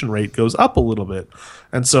flocculation rate goes up a little bit,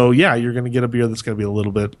 and so yeah, you're going to get a beer that's going to be a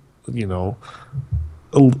little bit, a little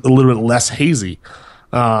bit less hazy."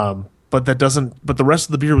 But that doesn't. But the rest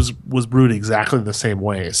of the beer was brewed exactly the same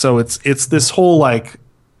way. So it's this whole like,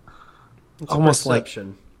 it's almost like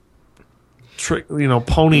trick,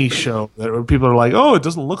 pony show that people are like, oh, it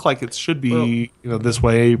doesn't look like it should be, this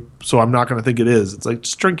way. So I'm not going to think it is. It's like,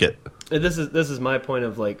 just drink it. This is my point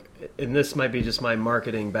of like, and this might be just my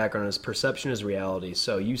marketing background. Is perception is reality.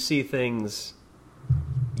 So you see things,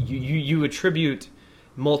 you attribute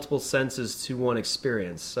multiple senses to one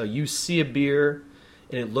experience. So you see a beer,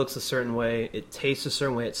 and it looks a certain way, it tastes a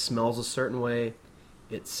certain way, it smells a certain way,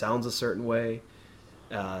 it sounds a certain way.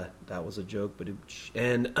 That was a joke, but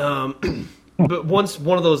but once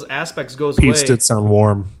one of those aspects goes away, Pete's did sound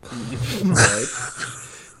warm. Right?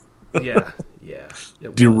 Yeah.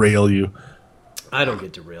 Derail you. I don't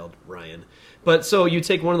get derailed, Ryan. But so you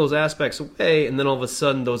take one of those aspects away, and then all of a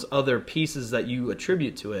sudden, those other pieces that you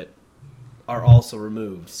attribute to it are also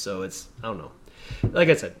removed. So it's, I don't know. Like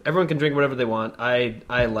I said, everyone can drink whatever they want. I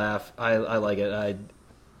laugh. I like it.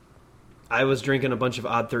 I was drinking a bunch of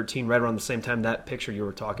Odd 13 right around the same time that picture you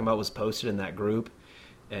were talking about was posted in that group.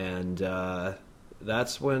 And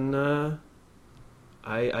that's when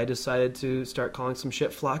I decided to start calling some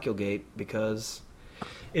shit Flocculgate, because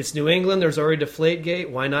it's New England. There's already Deflategate.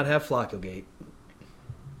 Why not have Flocculgate?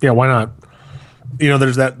 Yeah, why not?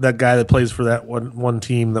 There's that guy that plays for that one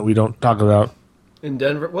team that we don't talk about. In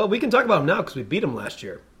Denver? Well, we can talk about him now because we beat him last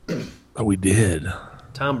year. Oh, we did.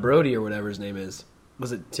 Tom Brody or whatever his name is.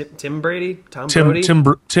 Was it Tim Brady? Brody? Tim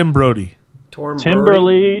Brody.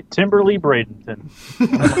 Timberly Bradenton.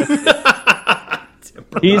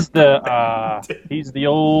 He's the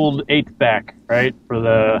old eighth back, right? For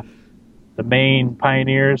the Maine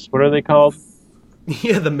Pioneers. What are they called?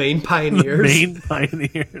 Yeah, the Maine Pioneers. The Maine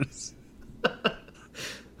Pioneers.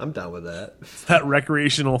 I'm down with that. That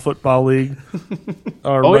recreational football league.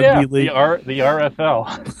 Or rugby league. The RFL.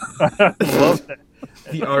 Love that.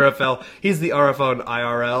 The RFL. He's the RFL and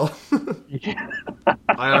IRL. Yeah.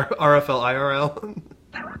 RFL IRL.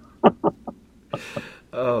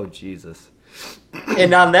 Oh, Jesus.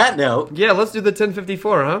 And on that note, yeah, let's do the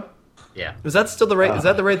 1054, huh? Yeah. Is that still the right? Is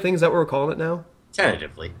that the right thing? Is that what we're calling it now?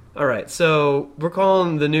 Tentatively. All right. So we're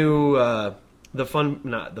calling the new the fun.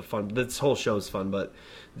 Not the fun. This whole show is fun, but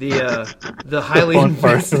the highly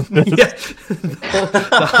invasive. Yeah,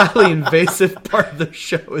 the highly invasive part of the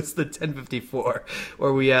show is the 1054,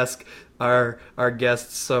 where we ask our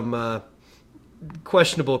guests some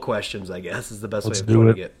questionable questions. I guess is the best way of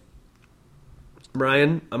doing it.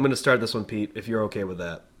 Ryan, I'm going to start this one, Pete, if you're okay with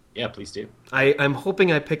that. Yeah, please do. I'm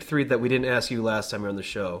hoping I picked three that we didn't ask you last time we were on the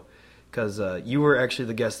show, because you were actually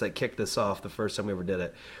the guest that kicked this off the first time we ever did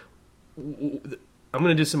it. I'm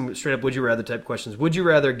going to do some straight up would you rather type questions. Would you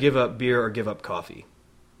rather give up beer or give up coffee?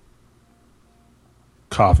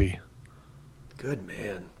 Coffee. Good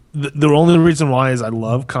man. The only reason why is I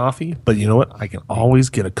love coffee, but you know what? I can always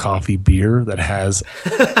get a coffee beer that has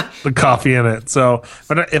the coffee in it. So,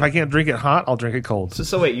 but if I can't drink it hot, I'll drink it cold.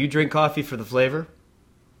 So wait, you drink coffee for the flavor?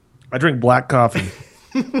 I drink black coffee.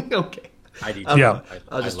 Okay. I do too. Yeah.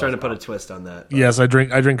 I was just trying to put a twist on that. Yes, I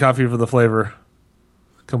drink coffee for the flavor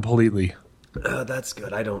completely. That's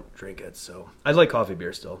good. I don't drink it, so I like coffee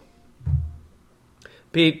beer still.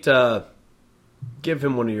 Pete, give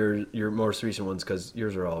him one of your most recent ones, because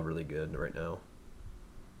yours are all really good right now.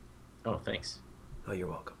 Oh, thanks. Oh, you're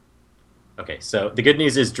welcome. Okay, so the good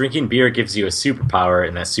news is drinking beer gives you a superpower,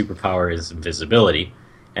 and that superpower is invisibility.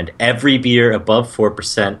 And every beer above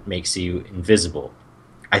 4% makes you invisible.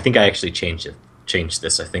 I think I actually changed changed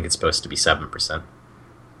this. I think it's supposed to be 7%.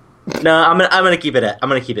 No, I'm gonna keep it at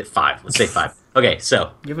 5. Let's say 5. Okay,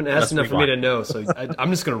 so you haven't asked enough for me to know, so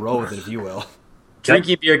I'm just gonna roll with it, if you will.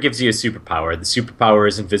 Drinking beer gives you a superpower. The superpower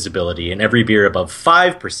is invisibility, and every beer above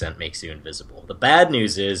 5% makes you invisible. The bad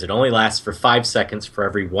news is it only lasts for 5 seconds for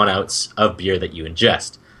every 1 ounce of beer that you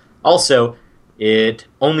ingest. Also, it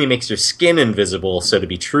only makes your skin invisible, so to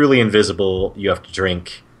be truly invisible, you have to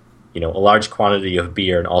drink, a large quantity of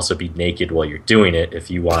beer and also be naked while you're doing it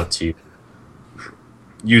if you want to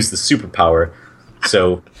use the superpower.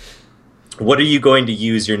 So what are you going to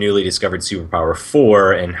use your newly discovered superpower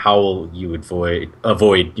for, and how will you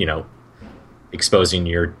avoid exposing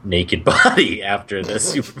your naked body after the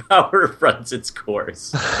superpower runs its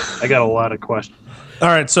course? I got a lot of questions. All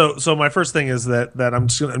right, so my first thing is that I'm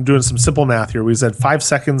doing some simple math here. We said 5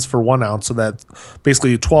 seconds for 1 ounce, so that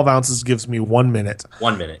basically 12 ounces gives me 1 minute.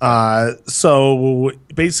 1 minute. So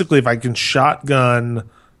basically, if I can shotgun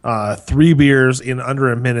 3 beers in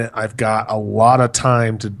under a minute, I've got a lot of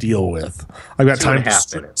time to deal with. I've got time to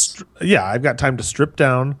I've got time to strip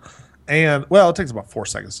down, and it takes about 4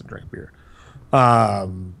 seconds to drink beer.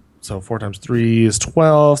 So 4 times 3 is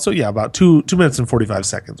 12. So yeah, about 2 minutes and 45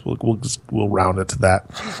 seconds. We'll round it to that.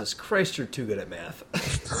 Jesus Christ, you're too good at math.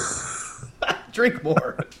 Drink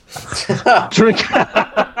more. Drink.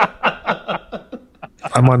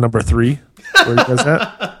 I'm on number 3. Where you guys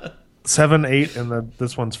at? 7, 8, and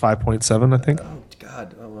this one's 5.7, I think. Oh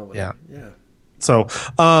God! Yeah. So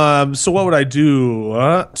what would I do?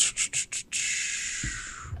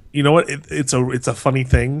 You know what? It's a funny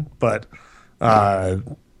thing, but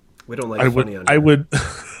we don't like funny on here.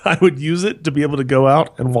 I would use it to be able to go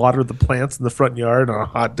out and water the plants in the front yard on a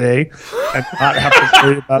hot day and not have to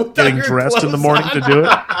worry about getting dressed in the morning to do it.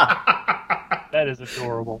 That is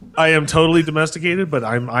adorable. I am totally domesticated, but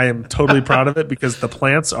I am totally proud of it because the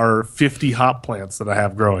plants are 50 hop plants that I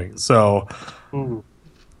have growing. So a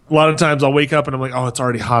lot of times I'll wake up and I'm like, oh, it's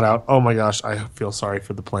already hot out. Oh my gosh, I feel sorry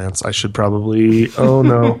for the plants. I should probably, oh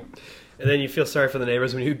no. And then you feel sorry for the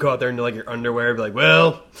neighbors when you go out there in like your underwear, be like,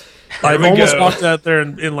 well, I've almost walked out there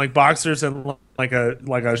in like boxers and like a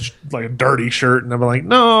dirty shirt, and I'm like,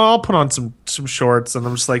 no, I'll put on some shorts, and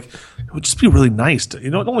I'm just like, it would just be really nice to,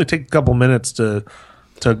 it only take a couple minutes to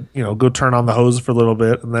go turn on the hose for a little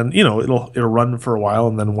bit, and then it'll run for a while,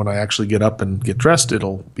 and then when I actually get up and get dressed,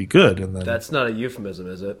 it'll be good. And then that's not a euphemism,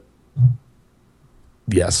 is it?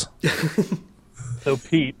 Yes. So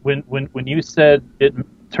Pete, when you said it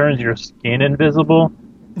turns your skin invisible,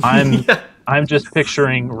 I'm just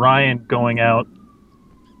picturing Ryan going out,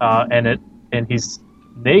 and he's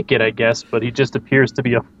naked, I guess, but he just appears to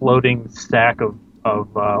be a floating stack of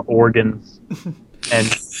organs and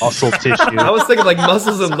muscle tissue. I was thinking like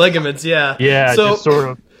muscles and ligaments. Yeah. Yeah. So, just sort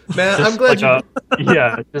of. Man, I'm glad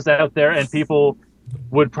just out there, and people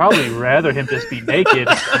would probably rather him just be naked.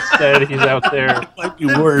 Instead, he's out there. Might be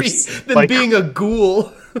worse than being a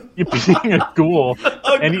ghoul. Being a ghoul.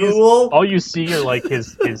 All you see are like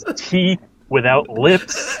his teeth without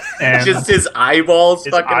lips, and just his eyeballs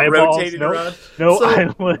rotating around. No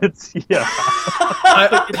eyelids. Yeah.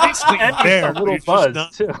 And a little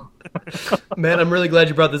buzz too. Man, I'm really glad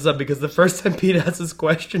you brought this up because the first time Pete asked this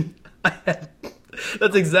question,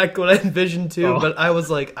 that's exactly what I envisioned too. But I was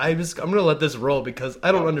like, I'm going to let this roll because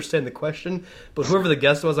I don't understand the question. But whoever the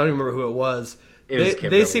guest was, I don't even remember who it was. It was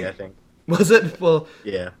Kimberly, I think. Was it? Well,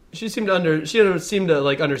 yeah. She seemed to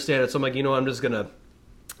like understand it. So I'm like, I'm just gonna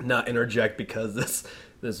not interject because this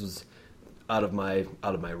was out of my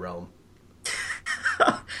realm.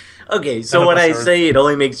 Okay, so when I say it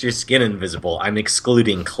only makes your skin invisible, I'm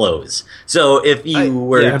excluding clothes. So if you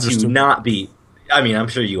were to not be, I mean, I'm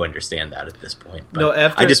sure you understand that at this point. But no,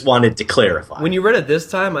 I just wanted to clarify. When you read it this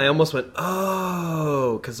time, I almost went,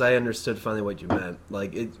 oh, because I understood finally what you meant.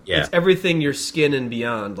 Like, it's everything your skin and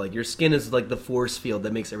beyond. Like, your skin is like the force field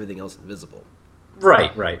that makes everything else invisible.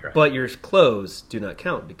 Right. But your clothes do not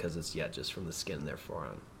count because it's, just from the skin, therefore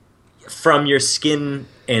on. From your skin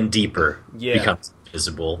and deeper becomes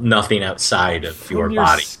visible. Nothing outside of your body. From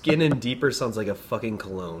your skin and deeper sounds like a fucking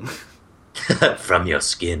cologne. From your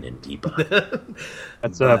skin and deeper.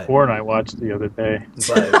 That's a porn I watched the other day.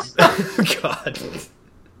 God.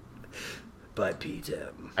 By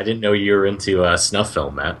Peter. I didn't know you were into snuff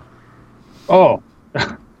film, Matt. Oh.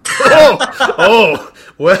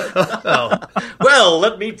 Well,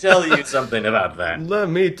 let me tell you something about that. Let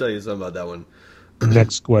me tell you something about that one.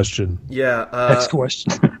 Next question. Yeah. Next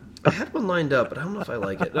question. I had one lined up, but I don't know if I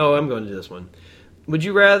like it. No, I'm going to this one. Would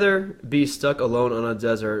you rather be stuck alone on a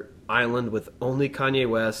desert island with only Kanye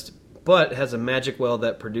West, but has a magic well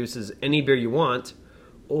that produces any beer you want,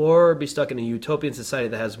 or be stuck in a utopian society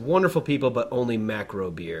that has wonderful people but only macro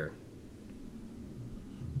beer?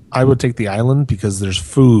 I would take the island because there's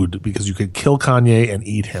food, because you could kill Kanye and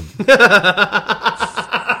eat him.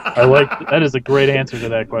 I like that is a great answer to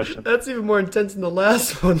that question. That's even more intense than the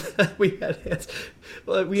last one that we had.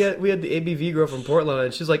 We had the ABV girl from Portland,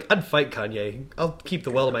 and she's like, "I'd fight Kanye. I'll keep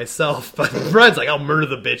the well to myself." But Brian's like, "I'll murder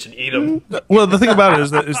the bitch and eat him." Well, the thing about it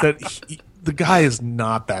is that the guy is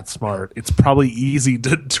not that smart. It's probably easy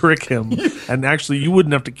to trick him, and actually, you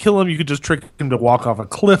wouldn't have to kill him. You could just trick him to walk off a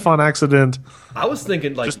cliff on accident. I was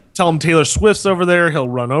thinking, like, just tell him Taylor Swift's over there. He'll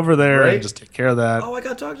run over there right? and just take care of that. Oh, I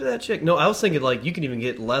got to talk to that chick. No, I was thinking, like, you can even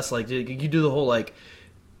get less. Like, you do the whole, like,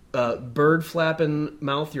 bird flapping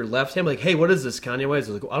mouth your left hand. Like, hey, what is this, Kanye West?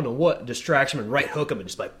 Like, I don't know what. Distract him and right hook him and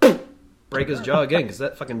just, like, break his jaw again, because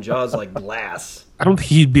that fucking jaw is like glass. I don't think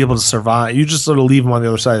he'd be able to survive. You just sort of leave him on the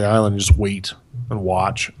other side of the island and just wait and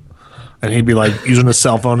watch. And he'd be like using his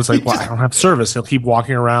cell phone. It's like, well, I don't have service. He'll keep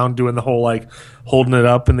walking around doing the whole like holding it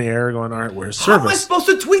up in the air, going, all right, where's service? How am I supposed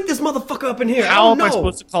to tweet this motherfucker up in here? How am I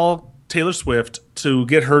supposed to call Taylor Swift to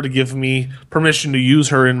get her to give me permission to use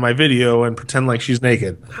her in my video and pretend like she's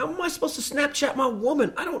naked? How am I supposed to Snapchat my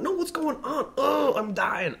woman? I don't know what's going on. Oh, I'm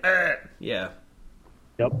dying. Yeah.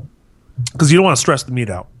 Yep. Because you don't want to stress the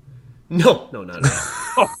meat out. No.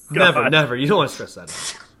 Oh, Never. You don't want to stress that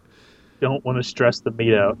out. Don't want to stress the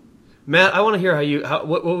meat out. Matt, I want to hear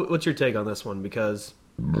what's your take on this one, because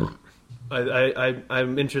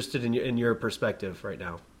I'm interested in your perspective right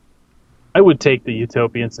now. I would take the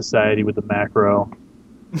utopian society with the macro.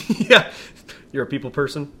 Yeah, you're a people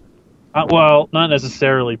person. Well, not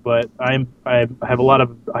necessarily, but I have a lot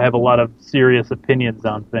of serious opinions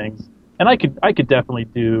on things, and I could definitely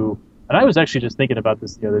do. And I was actually just thinking about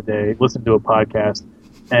this the other day. Listened to a podcast,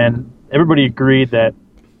 and everybody agreed that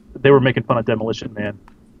they were making fun of Demolition Man.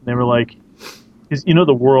 They were like, "Because you know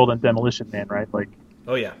the world on Demolition Man, right? Like,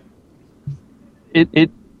 oh yeah,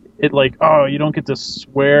 it like, oh, you don't get to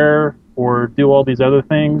swear or do all these other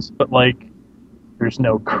things, but like, there's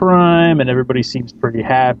no crime, and everybody seems pretty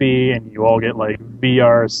happy, and you all get like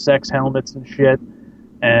VR sex helmets and shit,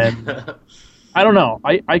 and." I don't know.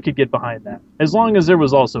 I could get behind that. As long as there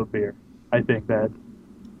was also beer. I think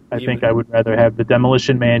I would rather have the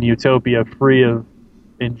Demolition Man utopia free of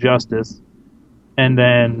injustice. And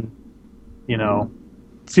then, you know.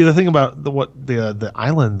 See, the thing about the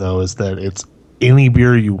island, though, is that it's any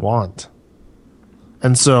beer you want.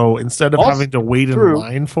 And so instead of having to wait in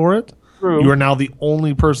line for it, you are now the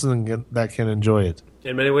only person that can enjoy it.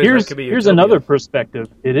 In many ways, that could be here's another perspective.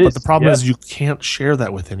 It is. But the problem is you can't share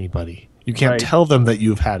that with anybody. You can't tell them that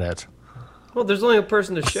you've had it. Well, there's only a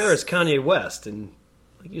person to share is Kanye West, and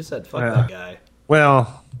like you said, fuck that guy.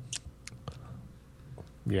 Well,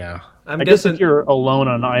 yeah. I guess if you're alone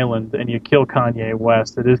on an island and you kill Kanye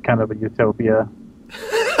West, it is kind of a utopia.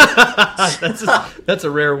 That's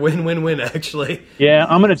a rare win-win-win, actually. Yeah,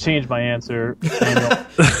 I'm going to change my answer, Daniel.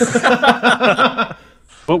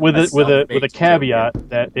 But with a caveat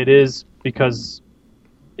that it is because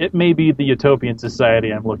it may be the utopian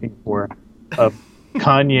society I'm looking for, a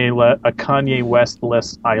Kanye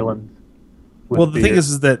West-less island. Well, the thing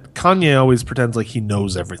is that Kanye always pretends like he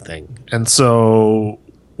knows everything, and so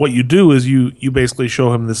what you do is you basically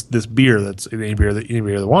show him this beer that's any beer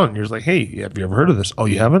that one. And you're just like, hey, have you ever heard of this? Oh,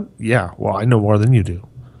 you haven't? Yeah. Well, I know more than you do.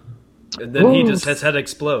 And then his head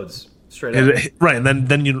explodes straight up. Right, and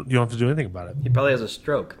then you don't have to do anything about it. He probably has a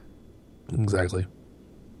stroke. Exactly.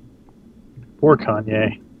 Poor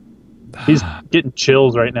Kanye. He's getting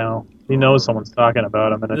chills right now. He knows someone's talking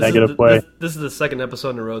about him in a negative way. This is the second episode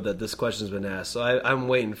in a row that this question's been asked. So I'm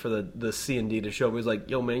waiting for the C&D to show me. He's like,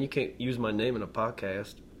 yo, man, you can't use my name in a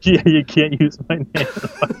podcast. Yeah, you can't use my name.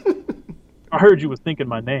 I heard you was thinking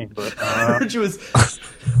my name, but... I heard you was...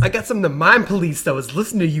 I got some of the Mind Police that was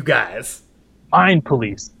listening to you guys. Mind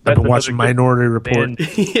Police. I've been watching Minority Report.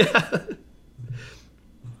 Yeah.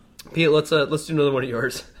 Pete, let's do another one of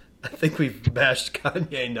yours. I think we've bashed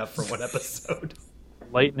Kanye enough for one episode.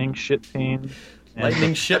 Lightning shit pain.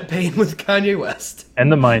 Lightning shit pain with Kanye West.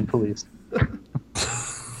 And the Mind Police.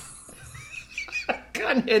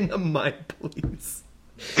 Kanye and the Mind Police.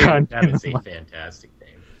 That is a fantastic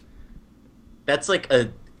name. That's like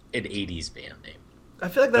an 80s band name. I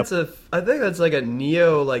feel like that's I think that's like a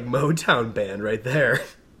neo like Motown band right there.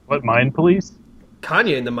 What, Mind Police?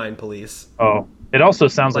 Kanye and the Mind Police. Oh, it also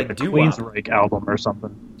sounds like a doo-wop. Queensryche album or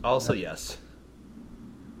something. Also, yes.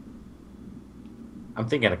 I'm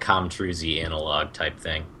thinking a Comtruzy analog type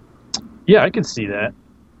thing. Yeah, I can see that.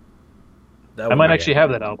 That I might actually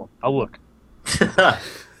have that album. I'll look.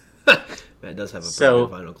 That does have a so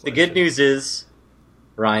vinyl collection. the good news is,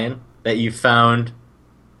 Ryan, that you found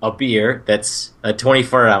a beer that's a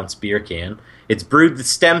 24-ounce beer can. It's brewed with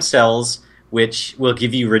stem cells, which will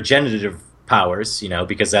give you regenerative powers,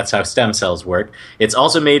 because that's how stem cells work. It's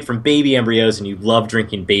also made from baby embryos, and you love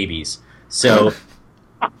drinking babies. So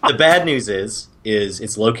the bad news is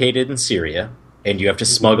it's located in Syria, and you have to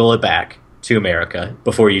smuggle it back to America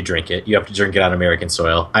before you drink it. You have to drink it on American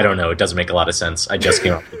soil. I don't know. It doesn't make a lot of sense. I just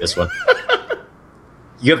came up with this one.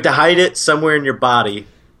 You have to hide it somewhere in your body.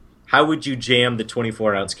 How would you jam the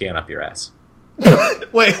 24-ounce can up your ass?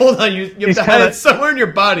 Wait, hold on. You have to hide it somewhere in your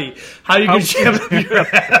body. How do you jam it up your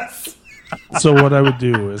ass? So what I would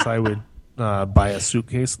do is I would buy a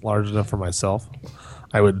suitcase large enough for myself.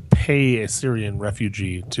 I would pay a Syrian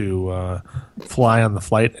refugee to fly on the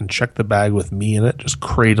flight and check the bag with me in it, just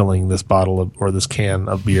cradling this bottle or this can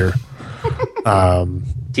of beer. I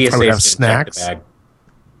would have snacks. Check the bag.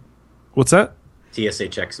 What's that? TSA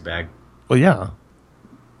checks the bag. Well, yeah.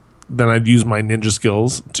 Then I'd use my ninja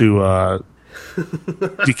skills to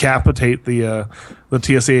decapitate the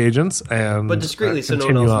TSA agents, but discreetly, so no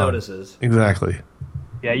one else notices. Exactly.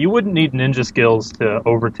 Yeah, you wouldn't need ninja skills to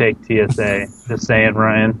overtake TSA. Just saying,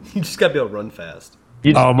 Ryan. You just gotta be able to run fast.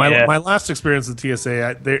 My last experience at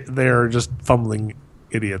TSA, they're just fumbling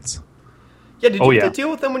idiots. Yeah, did you have to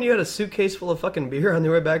deal with them when you had a suitcase full of fucking beer on the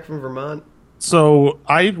way back from Vermont? So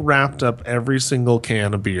I wrapped up every single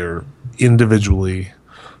can of beer individually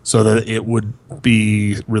so that it would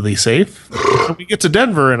be really safe. So we get to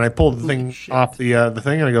Denver, and I pull the thing off the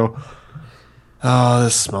thing, and I go, "Oh,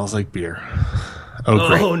 this smells like beer." Oh,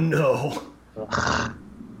 great. Oh, no.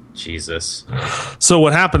 Jesus. So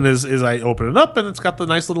what happened is I open it up, and it's got the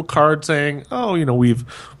nice little card saying, "Oh, we've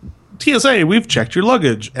checked your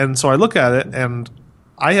luggage." And so I look at it, and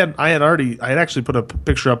I had actually put a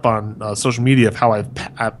picture up on social media of how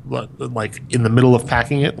like in the middle of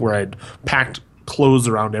packing it, where I'd packed clothes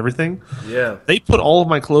around everything. Yeah. They put all of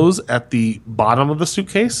my clothes at the bottom of the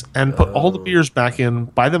suitcase and put all the beers back in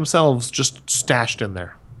by themselves, just stashed in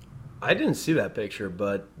there. I didn't see that picture,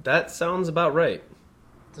 but that sounds about right.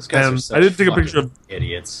 Those guys are such I didn't take a picture of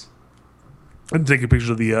idiots. I didn't take a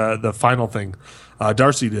picture of the final thing.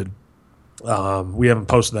 Darcy did. We haven't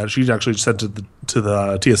posted that. She's actually sent to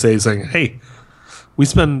the TSA saying, "Hey, we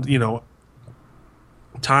spend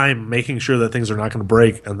time making sure that things are not going to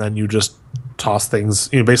break, and then you just toss things.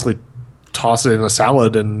 Basically toss it in a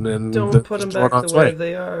salad and don't put them back the way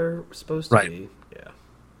they are supposed to be." Yeah.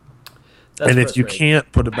 And if you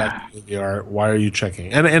can't put it back the way they are, why are you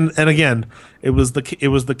checking? And again, it was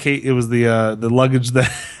the luggage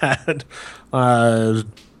that had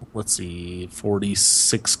let's see,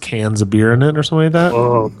 46 cans of beer in it or something like that.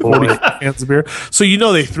 Oh, 40 cans of beer. So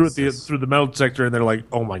they threw it through the metal detector, and they're like,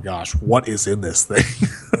 "Oh my gosh, what is in this thing?"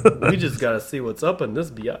 We just gotta see what's up in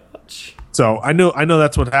this biatch. So I know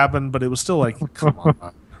that's what happened, but it was still like, come on.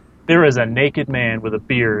 There is a naked man with a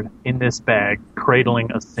beard in this bag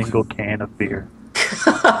cradling a single can of beer.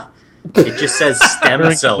 It just says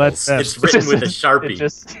stem cells. It's written with a Sharpie.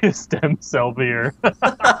 It's just stem cell beer.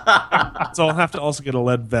 So I'll have to also get a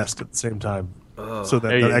lead vest at the same time. So that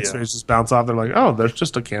the x-rays just bounce off. They're like, "Oh, there's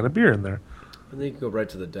just a can of beer in there." And then you can go right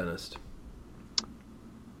to the dentist.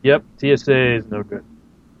 Yep, TSA is no good.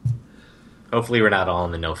 Hopefully we're not all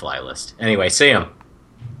on the no-fly list. Anyway, Sam.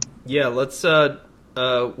 Yeah, let's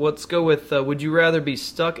go with, would you rather be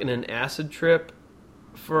stuck in an acid trip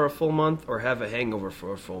for a full month or have a hangover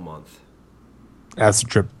for a full month? Acid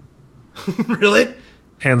trip. Really?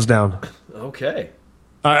 Hands down. Okay.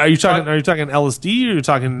 Are you talking LSD? Or are you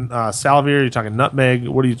talking salvia? Are you talking nutmeg?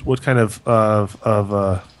 What kind of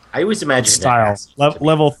I always imagine style?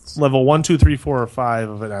 Level 1, 2, 3, 4, or 5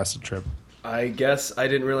 of an acid trip. I guess I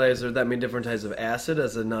didn't realize there were that many different types of acid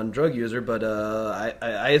as a non-drug user, but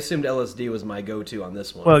I assumed LSD was my go-to on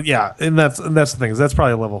this one. Well, yeah, and that's the thing, is that's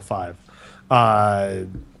probably a level 5.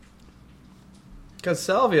 Because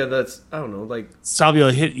salvia, that's, I don't know, like...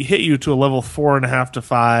 Salvia hit you to a level 4.5 to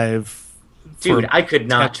 5. Dude, I could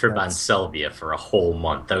not trip on salvia for a whole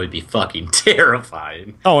month. That would be fucking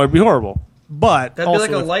terrifying. Oh, it'd be horrible. But that'd be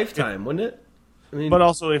like a lifetime, wouldn't it? I mean, but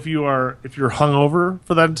also, if you're hungover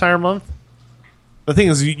for that entire month, the thing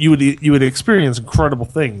is, you would experience incredible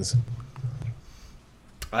things.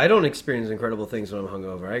 I don't experience incredible things when I'm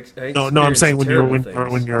hungover. No, I'm saying when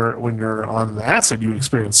you're on the acid, you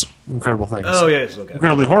experience incredible things. Oh yes, okay.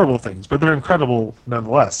 Incredibly horrible things, but they're incredible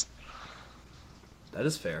nonetheless. That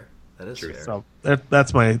is fair. That is fair. So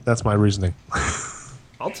that's my reasoning.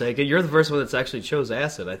 I'll take it. You're the first one that's actually chose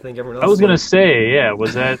acid. I think everyone else. I was gonna say, yeah,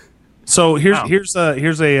 was that? So here's a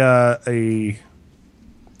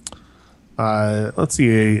let's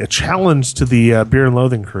see, a challenge to the Beer and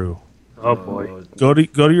Loathing crew. Oh boy. Go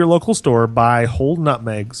to your local store, buy whole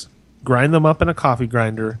nutmegs, grind them up in a coffee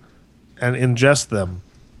grinder, and ingest them.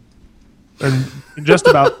 And ingest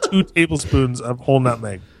about 2 tablespoons of whole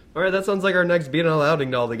nutmeg. All right, that sounds like our next B&L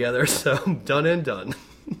outing altogether. So done and done.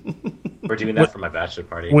 We're doing that for my bachelor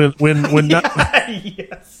party. When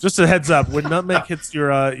Yes. Just a heads up, when nutmeg hits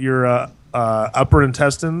your upper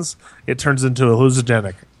intestines, it turns into a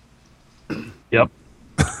hallucinogenic. Yep.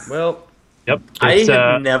 Well, Yep. I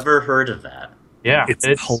have never heard of that. Yeah. It's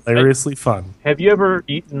hilariously fun. Have you ever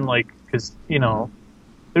eaten, like, because, you know,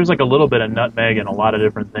 there's like a little bit of nutmeg in a lot of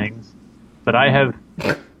different things, but I have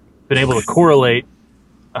been able to correlate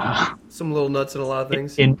some little nuts in a lot of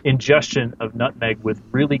things. Ingestion of nutmeg with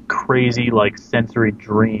really crazy, like, sensory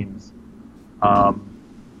dreams. The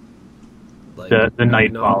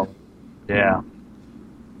night following. Yeah.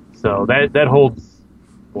 So that holds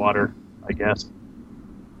water, I guess.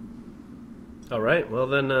 All right. Well,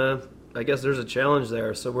 then I guess there's a challenge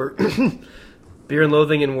there. So we're Beer and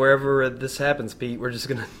Loathing, and wherever this happens, Pete, we're just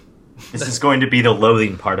gonna. This is going to be the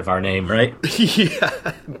loathing part of our name, right?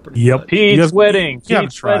 Yeah. Yep. Pete's wedding.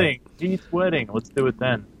 Pete's wedding. Let's do it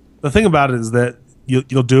then. The thing about it is that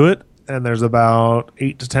you'll do it, and there's about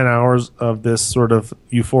 8 to 10 hours of this sort of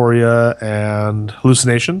euphoria and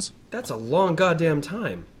hallucinations. That's a long goddamn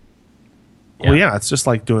time. Well, yeah, it's just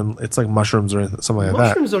like it's like mushrooms or something like that.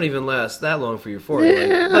 Mushrooms don't even last that long for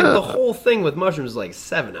euphoria. Like the whole thing with mushrooms is like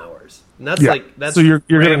 7 hours, and that's so you're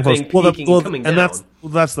getting close. Coming down.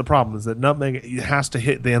 That's the problem is that nutmeg has to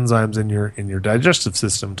hit the enzymes in your digestive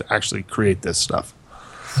system to actually create this stuff.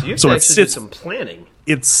 So you have to actually do some planning.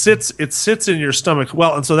 It sits in your stomach.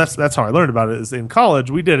 Well, and so that's how I learned about it. Is in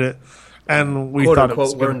college we did it, and we quote thought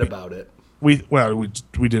unquote learned about it. We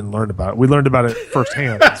didn't learn about it. We learned about it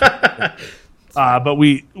firsthand. But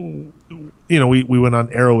we went on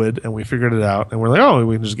Arrowhead and we figured it out, and we're like, oh,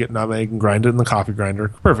 we can just get nutmeg and grind it in the coffee grinder.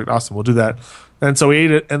 Perfect, awesome, we'll do that. And so we ate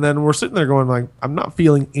it, and then we're sitting there going like, I'm not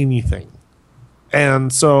feeling anything.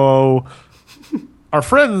 And so our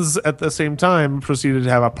friends at the same time proceeded to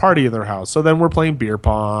have a party in their house. So then we're playing beer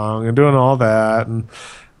pong and doing all that,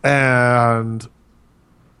 and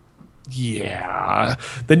yeah.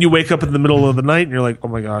 Then you wake up in the middle of the night and you're like, oh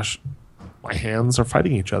my gosh, my hands are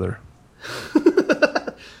fighting each other.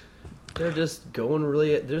 They're just going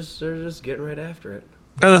really. They're just getting right after it.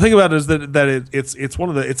 And the thing about it is that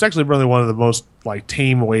it's actually really one of the most like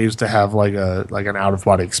tame ways to have like an out of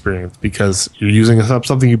body experience, because you're using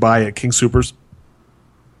something you buy at King Soopers.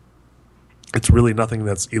 It's really nothing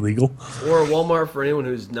that's illegal. Or Walmart for anyone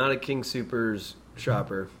who's not a King Soopers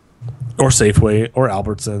shopper. Or Safeway, or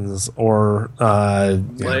Albertsons, or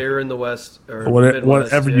Layer in the West, or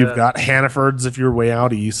whatever you've got. Hannaford's if you're way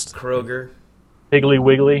out east. Kroger, Piggly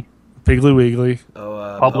Wiggly.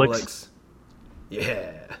 Oh, Publix.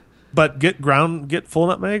 Yeah. But get full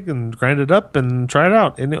nutmeg and grind it up and try it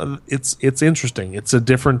out, and it's interesting. It's a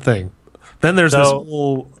different thing. Then there's this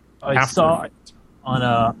whole. I saw on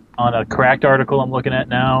a Cracked article I'm looking at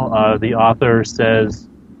now. The author says.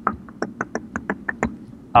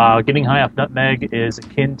 Getting high off nutmeg is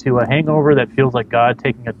akin to a hangover that feels like God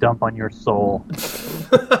taking a dump on your soul.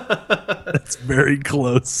 That's very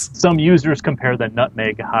close. Some users compare the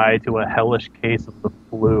nutmeg high to a hellish case of the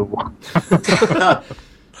flu.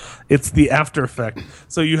 It's the after effect.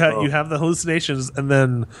 So you have the hallucinations, and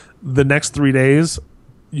then the next 3 days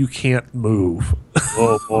you can't move.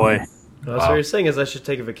 Oh boy! So what you're saying is I should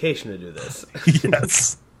take a vacation to do this.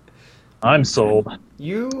 Yes. I'm sold.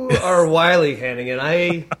 You are wily, Hannigan.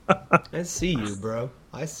 I see you, bro.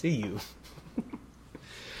 I see you.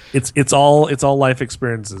 It's all life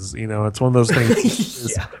experiences. You know, it's one of those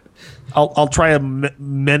things. Yeah. I'll try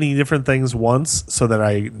many different things once so that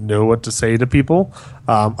I know what to say to people.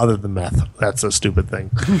 Other than meth, that's a stupid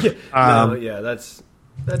thing. I've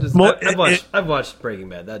watched Breaking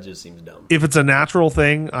Bad. That just seems dumb. If it's a natural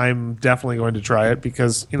thing, I'm definitely going to try it,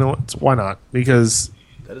 because why not? Because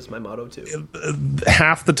that is my motto too.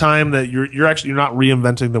 Half the time that you're not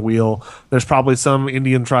reinventing the wheel. There's probably some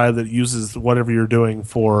Indian tribe that uses whatever you're doing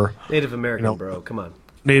for Native American, bro. Come on,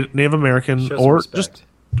 Native American, show or respect. Just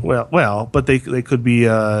but they could be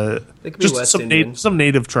just West some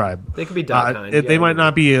native tribe. They could be Dockine. They might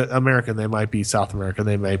not be American. They might be South American.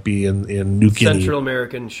 They might be in New Guinea. Central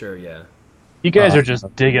American, sure, yeah. You guys are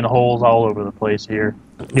just digging holes all over the place here.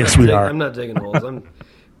 Yes, we are. I'm not digging holes. I'm.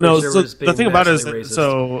 No, sure so the thing about it is that,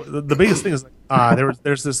 so the biggest thing is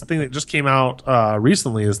there's this thing that just came out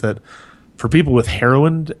recently, is that for people with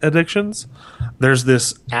heroin addictions, there's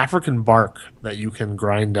this African bark that you can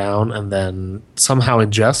grind down and then somehow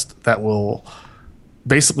ingest that will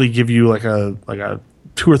basically give you like a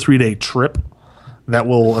 2 or 3 day trip that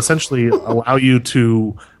will essentially allow you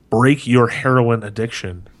to break your heroin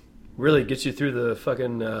addiction. Really gets you through the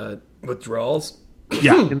fucking withdrawals?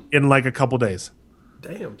 Yeah, in like a couple days.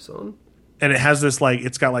 Damn, son. And it has this like,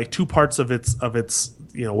 it's got like two parts of its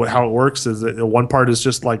how it works is that one part is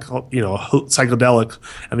just like psychedelic,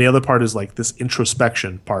 and the other part is like this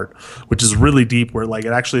introspection part, which is really deep, where like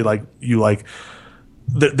it actually like you like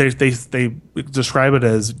they describe it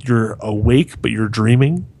as you're awake but you're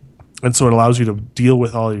dreaming, and so it allows you to deal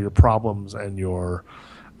with all your problems and your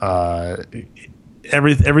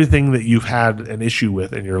everything that you've had an issue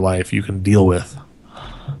with in your life you can deal with,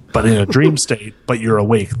 but in a dream state, but you're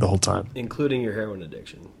awake the whole time. Including your heroin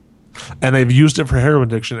addiction. And they've used it for heroin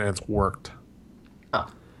addiction, and it's worked.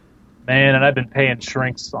 Man, and I've been paying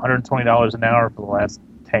shrinks $120 an hour for the last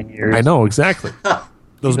 10 years. I know, exactly.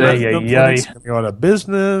 Those clinics go out of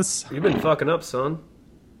business. You've been fucking up, son.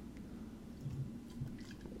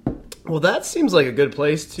 Well, that seems like a good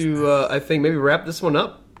place to, I think, maybe wrap this one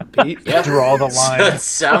up, Pete. Yeah. Draw the line.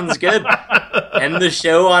 Sounds good. End the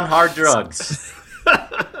show on hard drugs.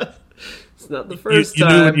 It's not the first you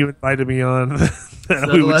time. knew when you invited me on that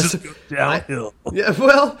we would just go downhill. Yeah,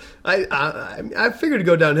 well, I figured to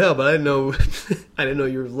go downhill, but I didn't know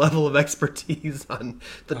your level of expertise on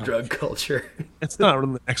the drug culture. It's not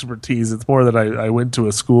really expertise. It's more that I went to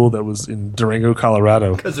a school that was in Durango,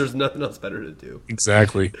 Colorado. Because there's nothing else better to do.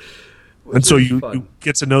 Exactly. And so you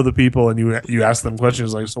get to know the people, and you ask them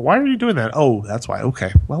questions like, so why are you doing that? Oh, that's why.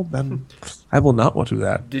 Okay. Well, then I will not want to do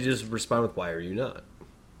that. Did you just respond with, why are you not?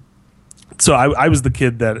 So I was the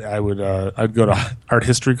kid that I'd go to art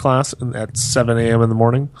history class at 7 a.m. in the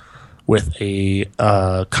morning with a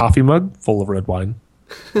coffee mug full of red wine.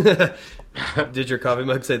 Did your coffee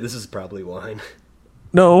mug say, this is probably wine?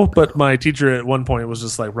 No, but my teacher at one point was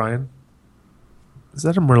just like, Ryan, is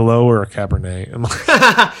that a Merlot or a Cabernet? I'm like,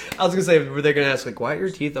 I was going to say, were they going to ask, like, why are your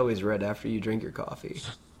teeth always red after you drink your coffee?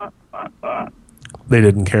 They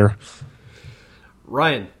didn't care.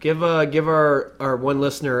 Ryan, give our one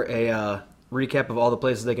listener a recap of all the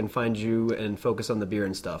places they can find you and Focus on the Beer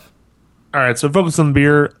and stuff. All right, so Focus on the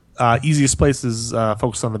Beer, easiest place is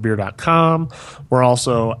focusonthebeer.com. We're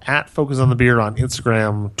also at Focus on the Beer on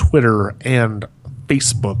Instagram, Twitter, and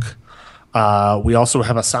Facebook. We also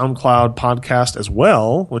have a SoundCloud podcast as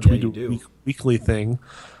well, which we do a weekly thing.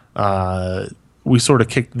 We sort of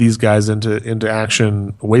kicked these guys into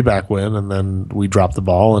action way back when, and then we dropped the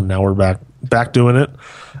ball, and now we're back doing it.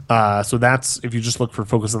 So that's, if you just look for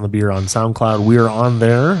Focus on the Beer on SoundCloud, we are on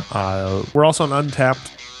there. We're also on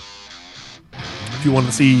Untapped. If you want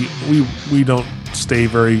to see, we don't stay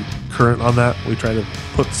very current on that. We try to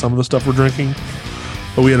put some of the stuff we're drinking.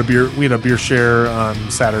 But we had a beer share on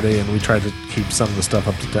Saturday, and we tried to keep some of the stuff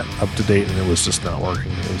up to date, and it was just not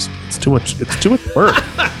working. It's too much work.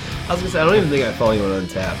 I was gonna say, I don't even think I follow you on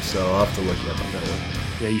Untapped, so I'll have to look you up on that one.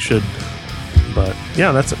 Yeah, you should. But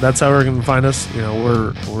yeah, that's how we're gonna find us. You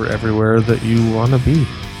know, we're everywhere that you want to be.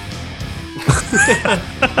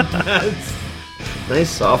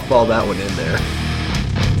 Nice softball that one in there.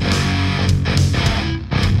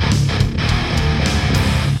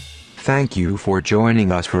 Thank you for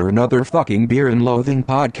joining us for another fucking Beer and Loathing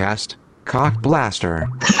podcast, Cock Blaster.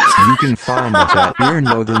 You can find us at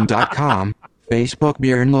beerandloathing.com, Facebook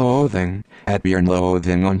Beer and Loathing, at Beer and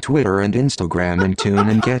Loathing on Twitter and Instagram, and tune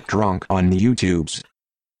and get drunk on the YouTubes.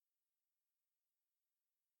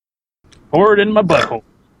 Pour it in my butthole.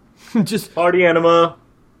 Just Party anima.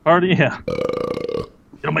 Party, yeah.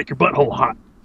 It'll make your butthole hot.